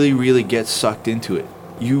 you really, really get sucked into it.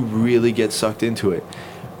 You really get sucked into it.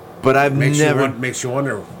 But I've makes you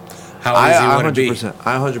wonder how easy would it be.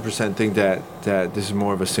 I 100% think that this is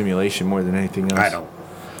more of a simulation more than anything else. I don't.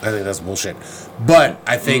 I think that's bullshit. But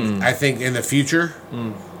I think in the future,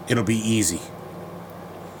 it'll be easy.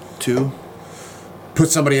 To put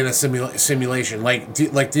somebody in a simulation. Like, do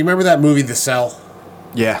you remember that movie, The Cell?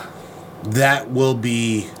 Yeah. That will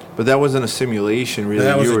be... But that wasn't a simulation, really.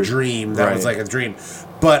 That was a dream. That was like a dream.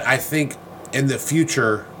 But I think in the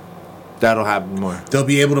future... That'll happen more. They'll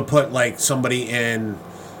be able to put, like, somebody in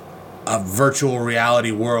a virtual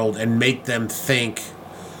reality world and make them think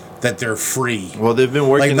that they're free. Well, they've been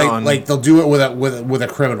working on... Like, they'll do it with a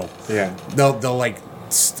criminal. Yeah. They'll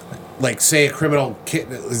like say a criminal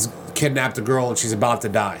kidnapped a girl and she's about to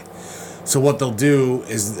die. So what they'll do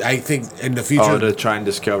is, I think in the future, to try and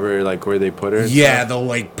discover like where they put her. Yeah, they'll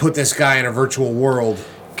like put this guy in a virtual world.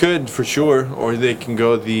 Could for sure, or they can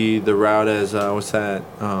go the route as what's that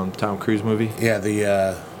Tom Cruise movie? Yeah,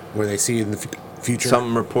 the where they see in the future.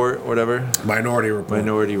 Something report, whatever. Minority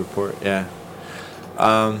Report. Yeah.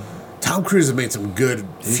 Tom Cruise has made some good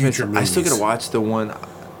future movies. I still gotta watch the one.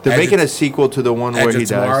 They're making a sequel to the one where he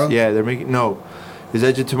dies. Yeah, they're making Is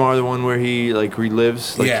Edge of Tomorrow the one where he like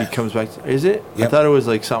relives? Like he comes back. Is it? Yep. I thought it was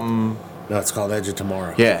like something. No, it's called Edge of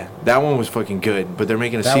Tomorrow. Yeah, that one was fucking good, but they're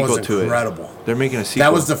making a sequel to it. That was incredible. They're making a sequel.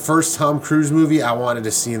 That was the first Tom Cruise movie I wanted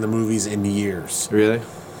to see in the movies in years. Really?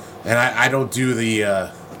 And I don't do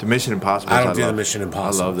the Mission Impossible. I don't do the Mission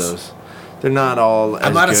Impossible. I love those. They're not all as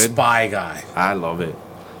I'm not good. a spy guy. I love it.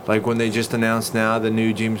 Like when they just announced now the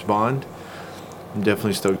new James Bond. I'm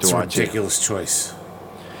definitely stoked to watch it. It's a ridiculous choice.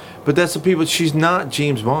 But that's the people. She's not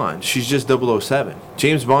James Bond. She's just 007.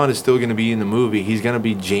 James Bond is still going to be in the movie. He's going to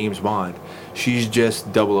be James Bond. She's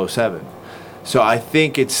just 007. So I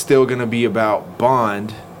think it's still going to be about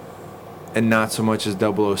Bond and not so much as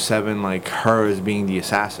 007, like her as being the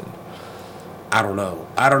assassin. I don't know.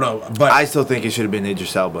 But I still think it should have been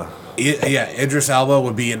Idris Elba. Yeah, Idris Elba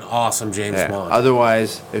would be an awesome James Bond.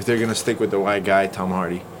 Otherwise, if they're going to stick with the white guy, Tom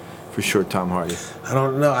Hardy. For sure, Tom Hardy. I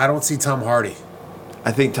don't know. I don't see Tom Hardy.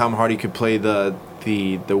 I think Tom Hardy could play the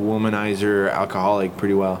womanizer alcoholic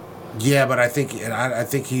pretty well. Yeah, but I think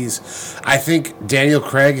Daniel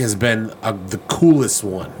Craig has been the coolest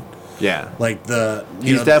one. Yeah, like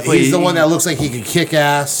he's the one that looks like he could kick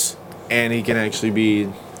ass, and he can actually be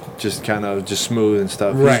just kind of just smooth and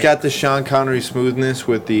stuff. Right. He's got the Sean Connery smoothness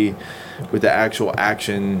with the actual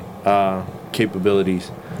action capabilities.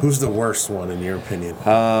 Who's the worst one in your opinion?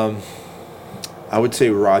 I would say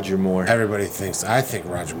Roger Moore. Everybody thinks. I think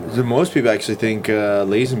Roger Moore. Most people actually think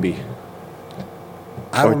Lazenby.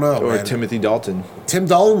 I don't know. Or man. Timothy Dalton. Tim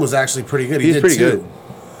Dalton was actually pretty good. He's pretty two.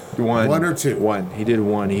 Good. One or two? One. He did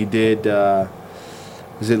one. He did.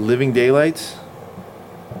 Was it Living Daylights?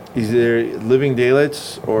 Either Living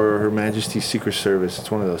Daylights or Her Majesty's Secret Service. It's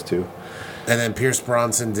one of those two. And then Pierce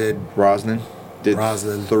Brosnan did. Brosnan did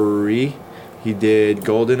 3. He did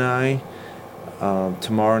GoldenEye,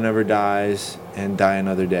 Tomorrow Never Dies, and Die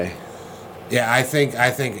Another Day. Yeah, I think.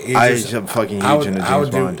 I'm fucking huge into James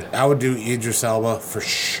Bond. I would do Idris Elba for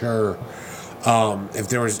sure. If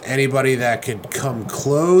there was anybody that could come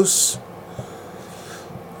close,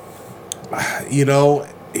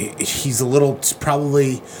 he's a little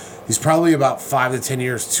he's probably about 5 to 10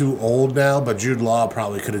 years too old now. But Jude Law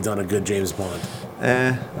probably could have done a good James Bond.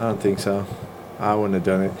 I don't think so. I wouldn't have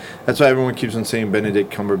done it. That's why everyone keeps on saying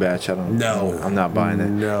Benedict Cumberbatch. I'm not buying it.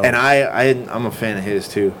 No. And I'm a fan of his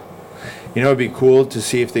too. You know, it'd be cool to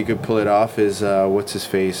see if they could pull it off. Is what's his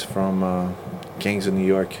face from Gangs of New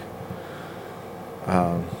York?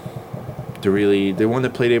 The one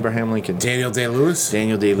that played Abraham Lincoln. Daniel Day-Lewis?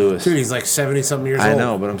 Daniel Day-Lewis. Dude, he's like 70-something years I old.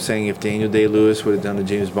 know, but I'm saying if Daniel Day-Lewis would have done the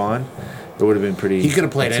James Bond, it would have been pretty... He could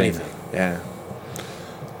have played insane. anything. Yeah.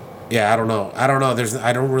 Yeah, I don't know.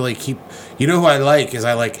 I don't really keep... You know who I like is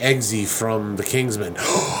I like Eggsy from The Kingsman.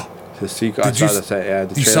 The sequel. I saw that. Yeah,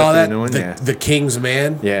 the you trailer saw for that? The new one? Yeah. The King's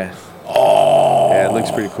Man? Yeah. Oh. Yeah, it looks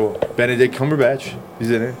pretty cool. Benedict Cumberbatch. He's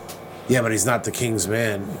in it. Yeah, but he's not the King's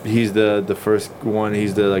Man. He's the first one.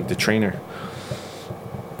 He's the trainer.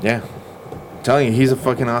 Yeah. I'm telling you, he's a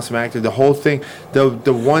fucking awesome actor. The whole thing, the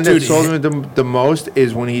one that sold him the most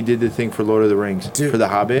is when he did the thing for Lord of the Rings. For The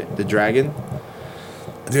Hobbit, the dragon.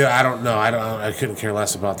 Dude, I don't know. I couldn't care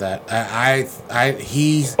less about that.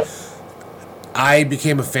 I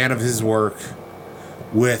became a fan of his work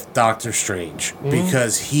with Doctor Strange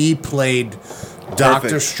because he played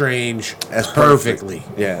Doctor Strange perfectly.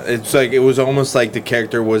 Yeah, it's like it was almost like the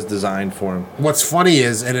character was designed for him. What's funny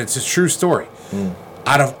is, and it's a true story,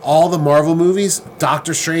 out of all the Marvel movies,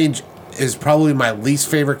 Doctor Strange is probably my least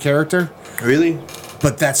favorite character. Really?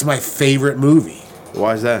 But that's my favorite movie.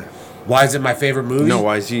 Why is that? Why is it my favorite movie? No,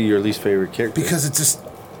 why is he your least favorite character? Because it's just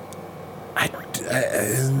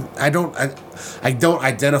I don't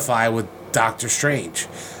identify with Doctor Strange.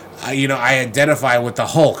 I identify with the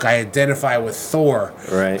Hulk. I identify with Thor.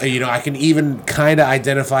 Right. I can even kind of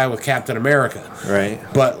identify with Captain America. Right.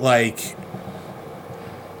 But like,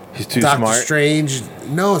 he's too Doctor smart. Strange.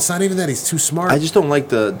 No, it's not even that he's too smart. I just don't like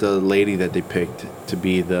the lady that they picked to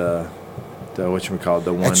be the whatchamacallit,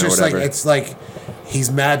 the one it's or just whatever. like it's like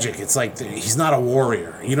he's magic. It's like he's not a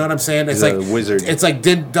warrior. You know what I'm saying? It's He's like a wizard. It's like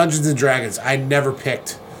Dungeons and Dragons. I never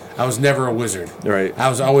picked. I was never a wizard. Right. I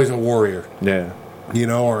was always a warrior. Yeah.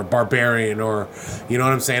 Or a barbarian, or you know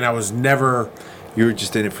what I'm saying. I was never. You were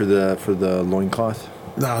just in it for the loincloth?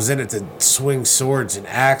 No, I was in it to swing swords and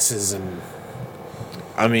axes and.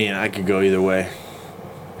 I mean, I could go either way.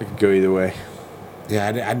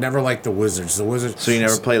 Yeah, I never liked the wizards. The wizards. So you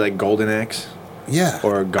never played like Golden Axe? Yeah.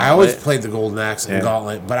 Or Gauntlet? I always played the Golden Axe and Yeah.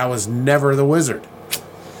 Gauntlet, but I was never the wizard.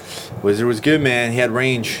 Wizard was good, man. He had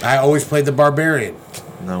range. I always played the barbarian.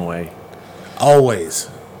 No way. Always.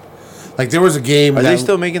 Like there was a game. Are they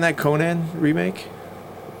still making that Conan remake?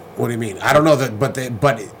 What do you mean? I don't know that,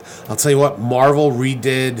 but I'll tell you what. Marvel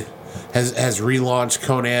has relaunched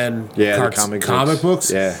Conan. Yeah, the comic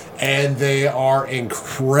books. Yeah, and they are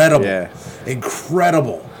incredible. Yeah,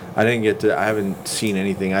 incredible. I haven't seen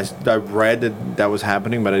anything. I read that was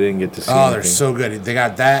happening, but I didn't get to see. They're so good. They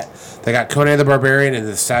got that. They got Conan the Barbarian and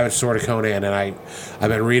the Savage Sword of Conan, and I've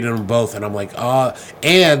been reading them both, and I'm like,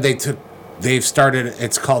 and they've started.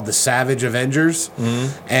 It's called the Savage Avengers,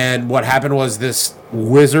 and what happened was this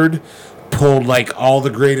wizard pulled like all the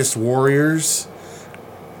greatest warriors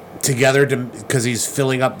together because he's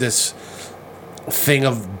filling up this thing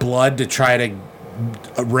of blood to try to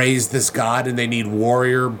raise this god, and they need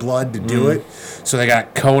warrior blood to do it. So they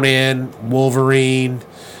got Conan, Wolverine.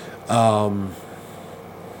 I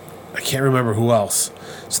can't remember who else.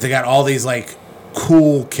 So they got all these like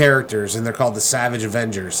cool characters, and they're called the Savage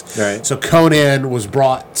Avengers. Right. So Conan was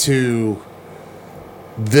brought to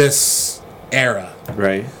this era.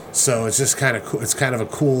 Right. So it's just kind of cool. It's kind of a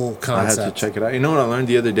cool concept. I have to check it out. You know what I learned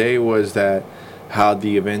the other day was that how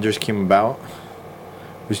the Avengers came about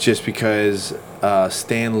was just because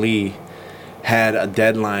Stan Lee had a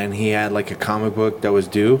deadline. He had like a comic book that was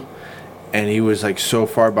due, and he was like so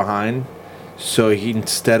far behind. So he,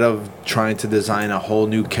 instead of trying to design a whole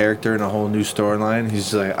new character and a whole new storyline,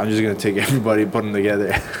 he's just like, I'm just gonna take everybody and put them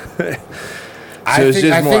together. I think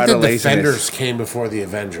the Defenders came before the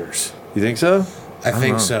Avengers. You think so? I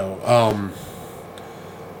think so.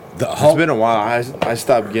 The It's been a while. I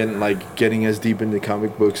stopped getting as deep into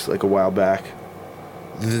comic books like a while back.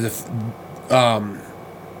 The Fuck,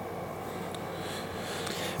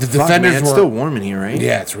 Defenders man, it's were still warm in here, right?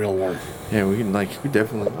 Yeah, it's real warm. Yeah, we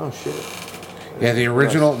definitely. Oh shit. Yeah, the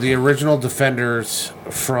original Defenders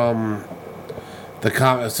from the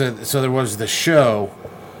comic. So there was the show,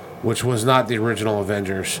 which was not the original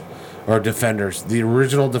Avengers or Defenders. The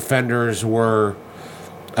original Defenders were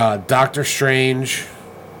Doctor Strange,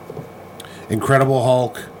 Incredible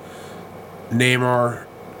Hulk, Namor,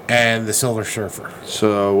 and the Silver Surfer.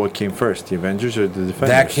 So what came first, the Avengers or the Defenders?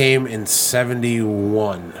 That came in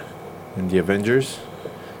 1971. And the Avengers,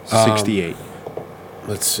 1968.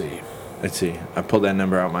 Let's see. I pulled that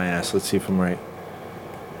number out my ass. Let's see if I'm right.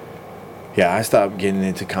 Yeah, I stopped getting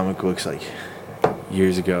into comic books like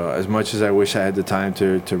years ago. As much as I wish I had the time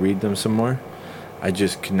to read them some more, I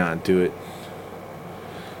just could not do it.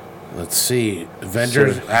 Let's see.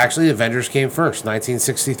 Avengers came first,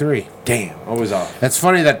 1963. Damn, I was off. That's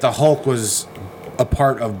funny that the Hulk was a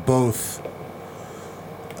part of both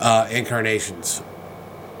incarnations.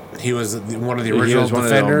 He was one of the original He was one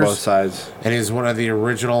Defenders, of them on both sides. and he was one of the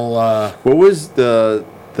original. What was the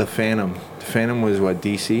Phantom? The Phantom was what,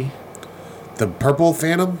 DC? The Purple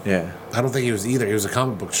Phantom? Yeah. I don't think he was either. He was a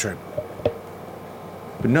comic book strip.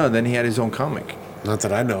 But no, then he had his own comic. Not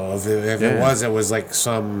that I know of. If Yeah. it was like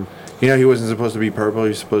some. You know, he wasn't supposed to be purple. He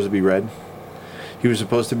was supposed to be red. He was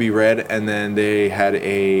supposed to be red, and then they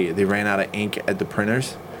ran out of ink at the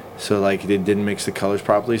printers, so like they didn't mix the colors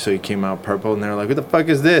properly. So he came out purple, and they're like, "What the fuck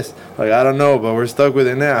is this?" Like, I don't know, but we're stuck with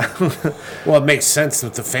it now. Well, it makes sense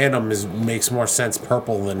that the Phantom makes more sense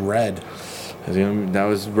purple than red. That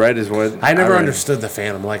was red, is what I never read. understood the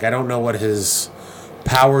Phantom. Like, I don't know what his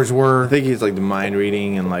powers were. I think he's like the mind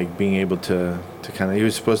reading and like being able to kind of. He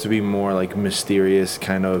was supposed to be more like mysterious,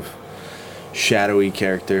 kind of shadowy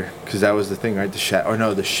character, because that was the thing, right? The shadow.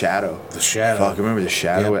 The Shadow. Fuck, remember the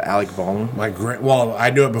Shadow Yep. with Alec Baldwin? Well, I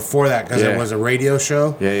knew it before that because Yeah. it was a radio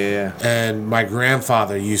show. Yeah. And my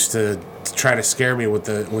grandfather used to try to scare me with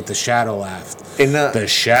the Shadow laugh. The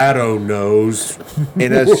Shadow knows.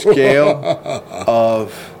 In a scale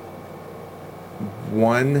of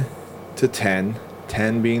 1 to 10,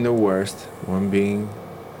 10 being the worst, 1 being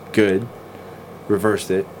good,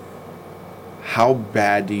 reversed it. How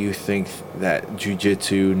bad do you think that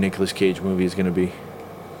Jiu-Jitsu Nicolas Cage movie is going to be?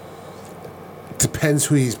 Depends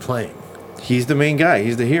who he's playing. He's the main guy.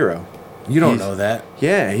 He's the hero. You don't know that.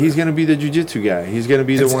 Yeah, he's going to be the Jiu-Jitsu guy. He's going to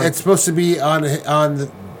be the one. It's supposed to be on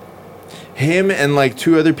the. Him and like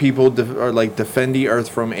 2 other people are like defending Earth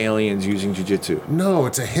from aliens using Jiu-Jitsu. No,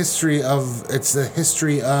 it's a history of. It's the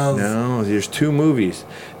history of. No, there's 2 movies.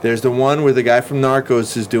 There's the one where the guy from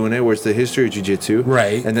Narcos is doing it, where it's the history of Jiu-Jitsu.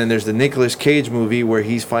 Right. And then there's the Nicolas Cage movie where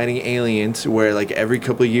he's fighting aliens, where like every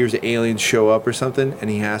couple of years aliens show up or something, and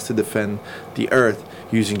he has to defend the Earth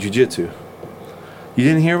using Jiu-Jitsu. You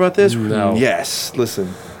didn't hear about this? No. Yes.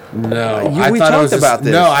 Listen. No, We talked about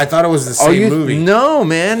this. No, I thought it was the same movie. No,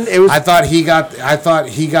 man. It was. I thought he got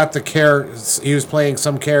the character. He was playing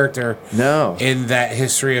some character. No. In that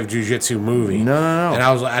history of Jiu-Jitsu movie. No. And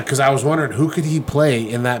I was wondering who could he play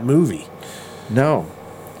in that movie. No.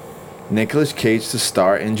 Nicolas Cage to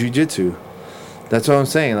star in Jiu-Jitsu. That's what I'm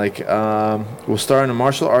saying. Like, will star in a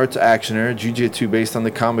martial arts actioner, Jiu-Jitsu, based on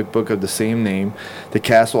the comic book of the same name. The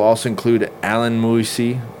cast will also include Alan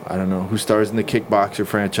Moisey, I don't know, who stars in the Kickboxer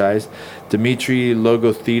franchise. Dimitri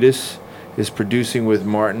Logothetis is producing with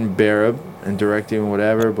Martin Barab and directing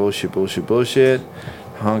whatever. Bullshit.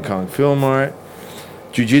 Hong Kong Film Art.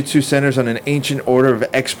 Jiu-Jitsu centers on an ancient order of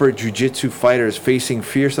expert Jiu-Jitsu fighters facing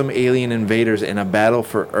fearsome alien invaders in a battle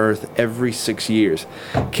for Earth every 6 years.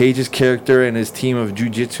 Cage's character and his team of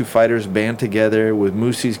Jiu-Jitsu fighters band together with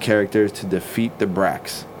Musie's character to defeat the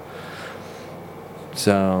Brax.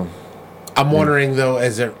 So, I'm wondering though,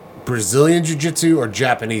 is it Brazilian Jiu-Jitsu or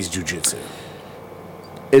Japanese Jiu-Jitsu?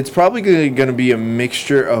 it's probably going to be a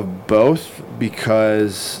mixture of both,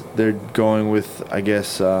 because they're going with, I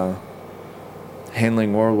guess,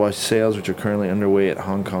 handling worldwide sales, which are currently underway at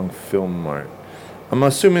Hong Kong Film Mart. I'm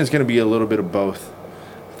assuming it's going to be a little bit of both.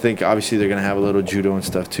 I think obviously they're going to have a little judo and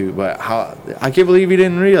stuff too, but I can't believe you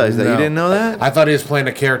didn't realize that. No. You didn't know that? I thought he was playing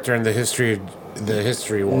a character in the history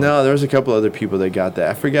one. No, there was a couple other people that got that.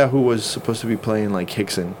 I forgot who was supposed to be playing like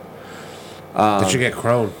Hickson. They should get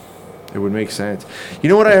Crone. It would make sense. You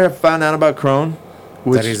know what I have found out about Crone?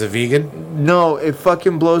 That he's a vegan? No, it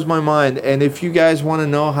fucking blows my mind. And if you guys want to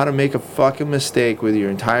know how to make a fucking mistake with your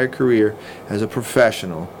entire career as a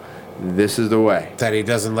professional, this is the way. That he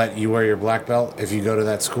doesn't let you wear your black belt if you go to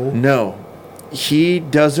that school? No. He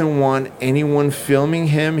doesn't want anyone filming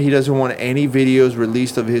him. He doesn't want any videos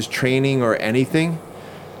released of his training or anything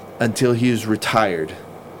until he is retired.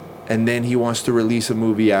 And then he wants to release a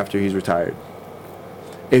movie after he's retired.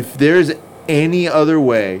 If there's any other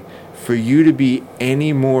way for you to be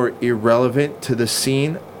any more irrelevant to the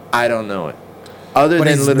scene, I don't know it. But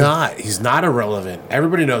he's not. He's not irrelevant.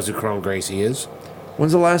 Everybody knows who Crone Gracie is.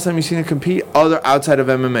 When's the last time you seen him compete outside of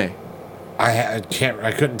MMA? I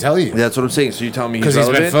couldn't tell you. That's what I'm saying. So you're telling me he's Because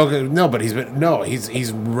relevant? he's been focused.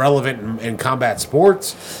 He's relevant in combat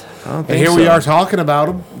sports. I don't And think here we so. are talking about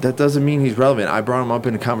him. That doesn't mean he's relevant. I brought him up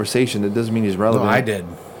in a conversation. That doesn't mean he's No, relevant. I did.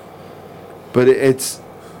 But it's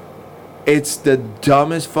the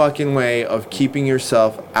dumbest fucking way of keeping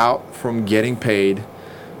yourself out from getting paid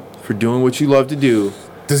for doing what you love to do.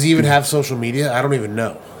 Does he even have social media? I don't even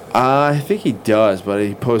know. I think he does, but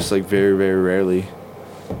he posts like very, very rarely.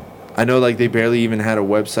 I know like they barely even had a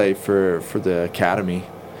website for the academy.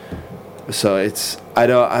 So I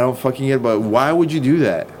don't fucking get it, but why would you do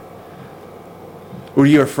that? Were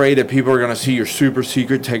you afraid that people are going to see your super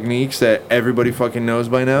secret techniques that everybody fucking knows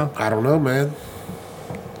by now? I don't know, man.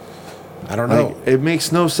 I don't know. Like, it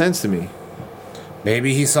makes no sense to me.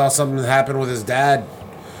 Maybe he saw something happen with his dad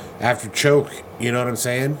after choke. You know what I'm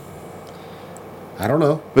saying? I don't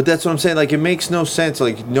know. But that's what I'm saying. Like, it makes no sense.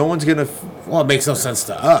 Like, no one's going to... Well, it makes no sense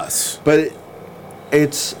to us. But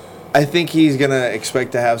it's... I think he's going to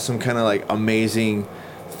expect to have some kind of, like, amazing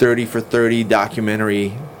 30 for 30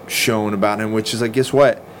 documentary shown about him, which is like, guess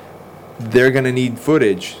what? They're going to need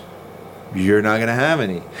footage. You're not going to have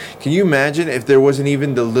any. Can you imagine if there wasn't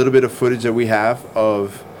even the little bit of footage that we have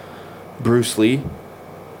of Bruce Lee?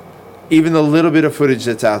 Even the little bit of footage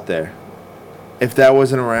that's out there. If that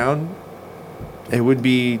wasn't around, it would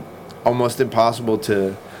be almost impossible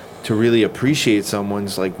to really appreciate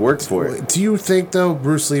someone's like work for it. Do you think, though,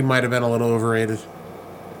 Bruce Lee might have been a little overrated?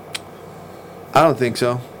 I don't think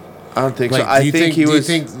so. I don't think so. Do you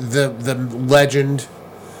think the legend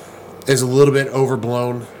is a little bit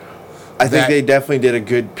overblown? I think they definitely did a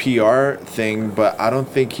good PR thing, but I don't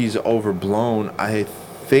think he's overblown. I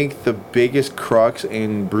think the biggest crux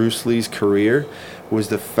in Bruce Lee's career was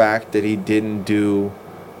the fact that he didn't do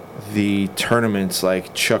the tournaments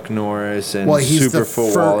like Chuck Norris and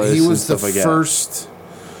Superfoot Wallace. He was and the stuff like first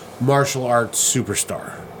martial arts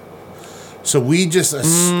superstar. So we just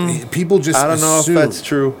people just I don't know assume. if that's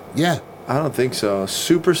true. Yeah. I don't think so.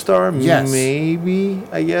 Superstar, Yes. maybe,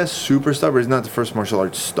 I guess. Superstar, but he's not the first martial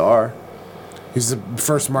arts star. He's the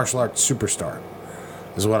first martial arts superstar,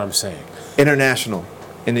 is what I'm saying. International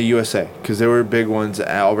in the USA, because there were big ones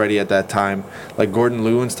already at that time, like Gordon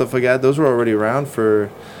Liu and stuff like that. Those were already around for...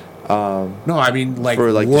 No, I mean like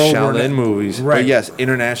for like the Shaolin movies, right? But yes,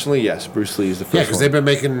 internationally, yes, Bruce Lee is the first. Yeah, because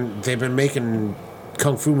one. they've been making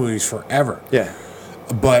kung fu movies forever. Yeah,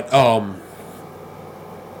 but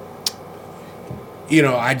you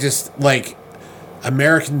know, I just like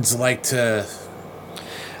Americans like to.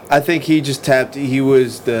 I think he just tapped. He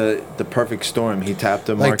was the perfect storm. He tapped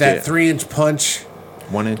the market. Like that 3-inch punch,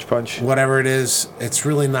 1-inch punch, whatever it is. It's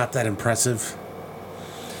really not that impressive.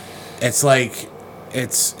 It's like.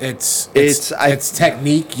 It's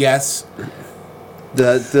technique, yes.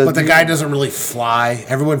 But the guy doesn't really fly.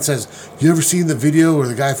 Everyone says, "You ever seen the video where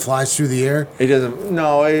the guy flies through the air?" He doesn't.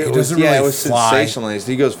 No, it was fly. sensationalized.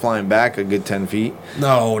 He goes flying back a good 10 feet.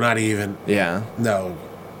 No, not even. Yeah. No.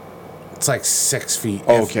 It's like 6 feet.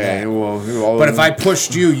 Okay. Well, but if I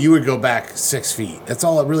pushed you, you would go back 6 feet. That's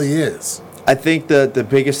all it really is. I think the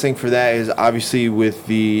biggest thing for that is obviously with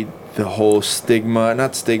the whole stigma,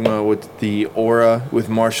 not stigma, with the aura with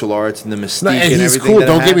martial arts and the mystique and he's everything. Cool.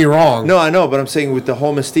 Don't get me wrong. No, I know, but I'm saying with the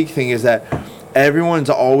whole mystique thing is that everyone's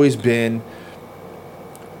always been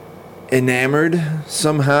enamored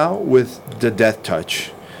somehow with the death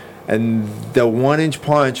touch. And the 1-inch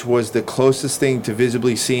punch was the closest thing to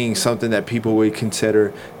visibly seeing something that people would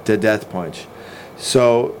consider the death punch.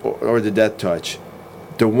 So, or the death touch.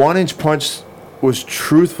 The 1-inch punch was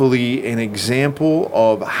truthfully an example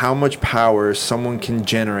of how much power someone can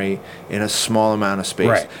generate in a small amount of space.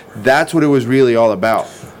 Right. That's what it was really all about.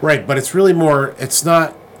 Right, but it's really more, it's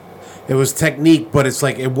not, it was technique, but it's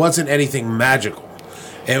like, it wasn't anything magical.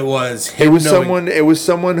 It was him It was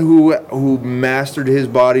someone who mastered his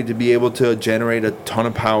body to be able to generate a ton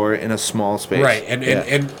of power in a small space. Right,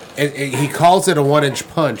 and he calls it a 1-inch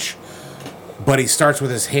punch, but he starts with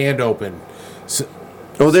his hand open. So,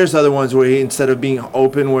 oh, there's other ones where he, instead of being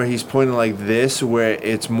open, where he's pointing like this, where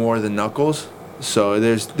it's more the knuckles. So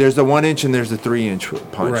there's the 1-inch and there's the 3-inch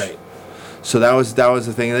punch. Right. So that was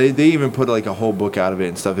the thing. They even put like a whole book out of it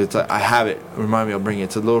and stuff. It's like, I have it. Remind me, I'll bring it.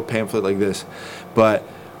 It's a little pamphlet like this. But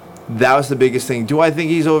that was the biggest thing. Do I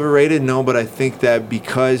think he's overrated? No, but I think that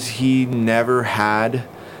because he never had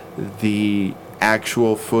the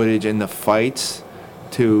actual footage and the fights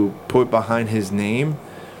to put behind his name,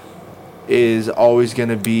 is always going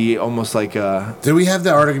to be almost like a... Did we have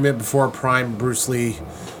the argument before Prime Bruce Lee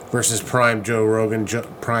versus Prime Joe Rogan?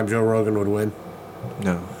 Prime Joe Rogan would win?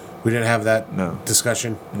 No. We didn't have that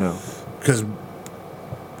discussion? No. Because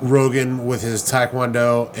Rogan, with his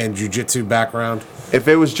Taekwondo and Jiu-Jitsu background... If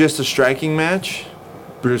it was just a striking match,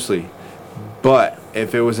 Bruce Lee. But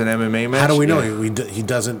if it was an MMA match... How do we know he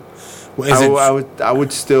doesn't... I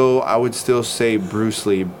would still say Bruce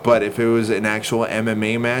Lee, but if it was an actual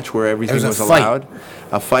MMA match where everything was allowed,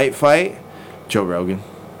 a fight, Joe Rogan.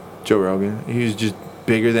 He was just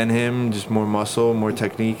bigger than him, just more muscle, more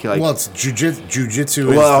technique. Like, well, it's jiu-jitsu.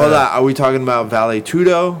 Well, hold on. Are we talking about Vale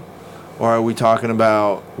Tudo, or are we talking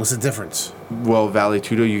about... What's the difference? Well, Vale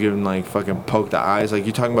Tudo, you give him like fucking poke the eyes. Like,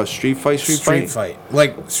 you're talking about street fight.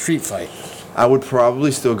 Like street fight. I would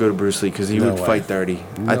probably still go to Bruce Lee because he would fight dirty.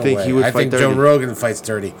 I think he would fight dirty. Joe Rogan fights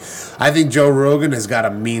dirty. I think Joe Rogan has got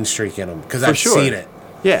a mean streak in him because I've seen it.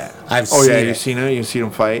 Yeah. I've seen it. You've seen it? You've seen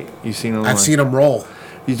him fight? You've seen him? I've seen him roll.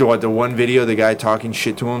 He's the one video, the guy talking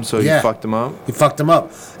shit to him, so he fucked him up? He fucked him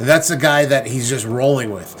up. And that's the guy that he's just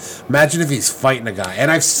rolling with. Imagine if he's fighting a guy.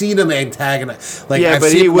 And I've seen him antagonize. Like, yeah, I've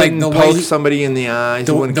but seen, he wouldn't like, poke somebody in the eyes.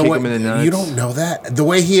 He wouldn't kick him in the nuts. You don't know that? The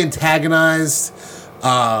way he antagonized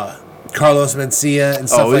Carlos Mencia and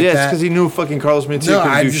stuff like that. Oh, yeah, it's because he knew fucking Carlos Mencia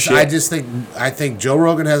couldn't do shit. I think Joe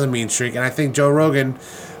Rogan has a mean streak, and I think Joe Rogan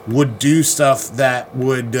would do stuff that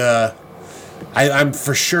would... I'm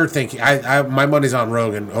for sure thinking. My money's on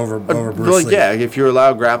Rogan over Bruce Lee. Yeah, if you're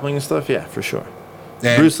allowed grappling and stuff, yeah, for sure.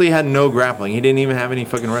 And Bruce Lee had no grappling. He didn't even have any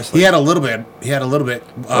fucking wrestling. He had a little bit.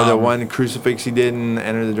 The one crucifix he did in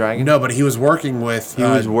Enter the Dragon? No, but he was working with... He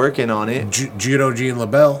was working on it. Judo Gene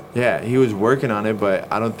LaBelle. Yeah, he was working on it, but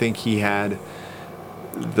I don't think he had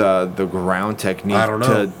the ground technique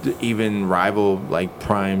to even rival like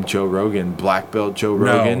prime Joe Rogan, black belt Joe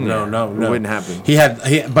Rogan. No. It wouldn't happen.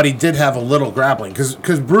 But he did have a little grappling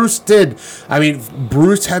because Bruce did. I mean,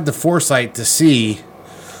 Bruce had the foresight to see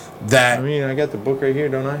that. I mean, I got the book right here,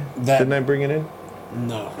 don't I? Didn't I bring it in?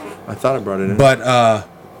 No, I thought I brought it in. But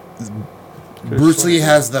Bruce Lee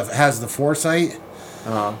has the foresight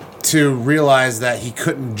to realize that he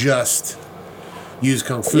couldn't just use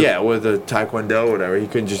Kung Fu. Yeah, with the Taekwondo or whatever. He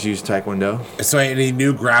couldn't just use Taekwondo. So and he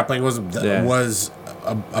knew grappling was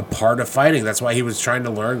a part of fighting. That's why he was trying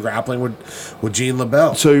to learn grappling with Gene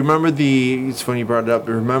LaBelle. So you remember it's funny you brought it up.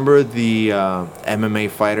 Remember the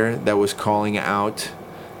MMA fighter that was calling out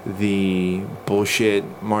the bullshit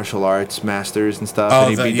martial arts masters and stuff? Oh,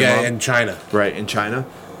 and he beat them up? In China. Right, in China.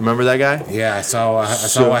 Remember that guy? Yeah, I saw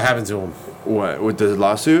what happened to him. What, with the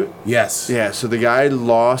lawsuit? Yes. Yeah, so the guy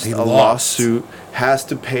lost a lawsuit, has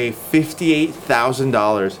to pay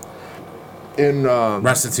 $58,000 in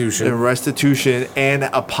restitution and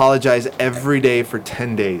apologize every day for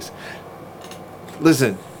 10 days.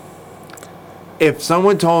 Listen, if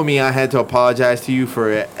someone told me I had to apologize to you for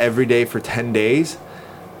every day for 10 days,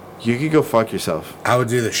 you could go fuck yourself. I would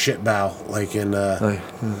do the shit bow, like in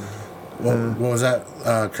what was that?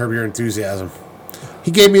 Curb Your Enthusiasm. He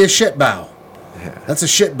gave me a shit bow. Yeah. That's a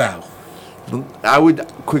shit bow. I would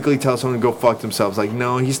quickly tell someone to go fuck themselves. Like,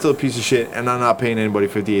 no, he's still a piece of shit, and I'm not paying anybody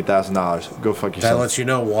 $58,000. Go fuck yourself. That lets you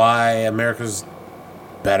know why America's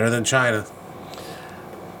better than China.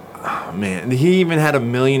 Oh, man. He even had $1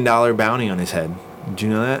 million bounty on his head. Did you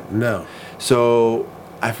know that? No. So,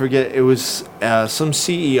 I forget, it was some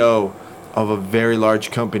CEO of a very large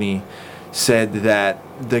company said that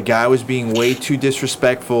the guy was being way too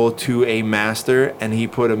disrespectful to a master, and he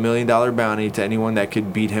put $1 million bounty to anyone that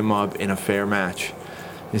could beat him up in a fair match.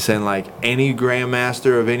 He's saying, like, any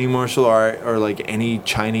grandmaster of any martial art or, like, any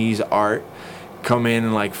Chinese art come in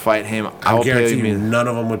and, like, fight him. I'll guarantee you none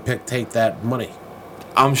of them would take that money.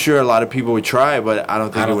 I'm sure a lot of people would try, but I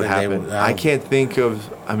don't think it would happen. I can't think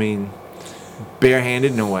of,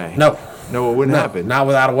 barehanded, no way. No, it wouldn't happen. Not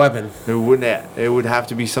without a weapon. It wouldn't. It would have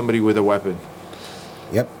to be somebody with a weapon.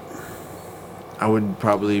 Yep. I would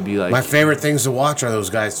probably be like... My favorite things to watch are those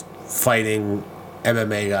guys fighting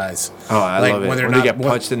MMA guys. Oh, I love it. When they get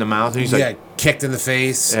punched in the mouth and he's like... kicked in the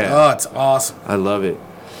face. Yeah. Oh, it's awesome. I love it.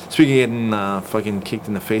 Speaking of getting fucking kicked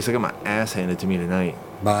in the face, I got my ass handed to me tonight.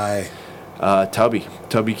 By... Tubby.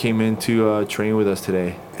 Tubby came in to train with us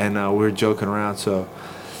today, and we were joking around, so...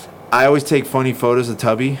 I always take funny photos of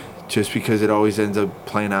Tubby, just because it always ends up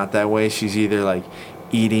playing out that way. She's either like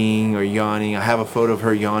eating or yawning. I have a photo of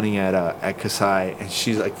her yawning at Kasai, and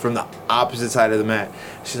she's like from the opposite side of the mat.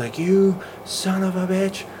 She's like, "You son of a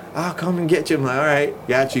bitch, I'll come and get you." I'm like, "All right,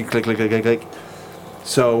 got you." Click, click, click, click, click.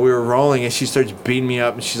 So we were rolling, and she starts beating me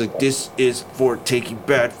up, and she's like, "This is for taking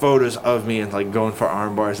bad photos of me," and like going for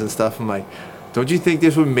arm bars and stuff. I'm like, "Don't you think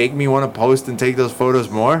this would make me want to post and take those photos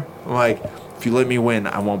more?" I'm like, "If you let me win,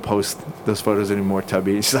 I won't post those photos anymore,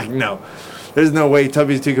 Tubby." She's like, "No, there's no way.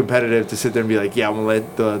 Tubby's too competitive to sit there and be like, yeah, I'm going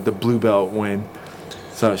to let the blue belt win."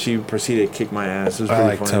 So she proceeded to kick my ass. It was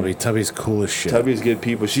pretty funny. Tubby. Tubby's cool as shit. Tubby's good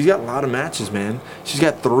people. She's got a lot of matches, man. She's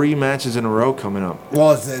got 3 matches in a row coming up.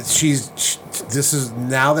 Well, this is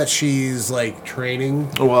now that she's like training.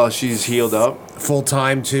 Well, she's healed up. Full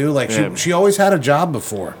time too. Like she always had a job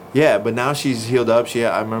before. Yeah, but now she's healed up.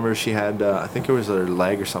 I remember she had I think it was her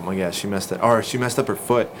leg or something like that. She messed up her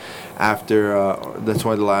foot after. That's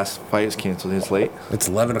why the last fight is canceled. It's late. It's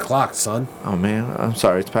 11 o'clock, son. Oh man, I'm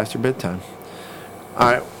sorry. It's past your bedtime. All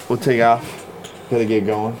right, we'll take off. Gotta get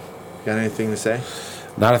going. Got anything to say?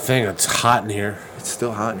 Not a thing. It's hot in here. It's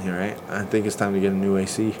still hot in here, right? I think it's time to get a new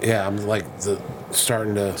AC. Yeah, I'm like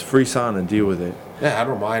starting to. It's free sauna. Deal with it. Yeah, I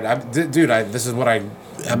don't mind. This is what I'm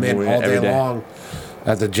in all day long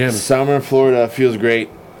at the gym. Summer in Florida feels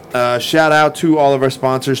great. Shout out to all of our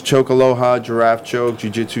sponsors: Choke Aloha, Giraffe Choke,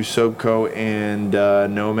 Jiu-Jitsu Sobco, and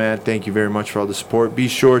Nomad. Thank you very much for all the support. Be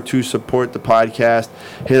sure to support the podcast.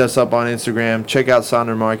 Hit us up on Instagram. Check out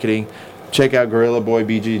Sonder Marketing. Check out Gorilla Boy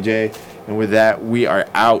BJJ. And with that, we are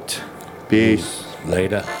out. Peace.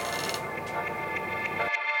 Later.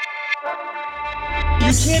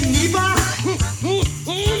 You kidding me, boss?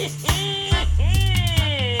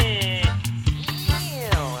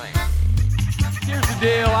 Here's the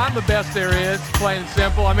deal. I'm the best there is, plain and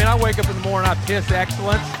simple. I mean, I wake up in the morning, I piss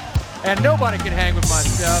excellence, and nobody can hang with my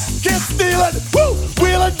stuff. Get stealing, woo,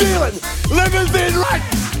 wheeling, dealing, limousine right,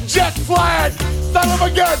 jet flying, son of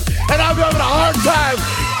a gun, and I'm having a hard time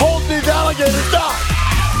holding these alligators down.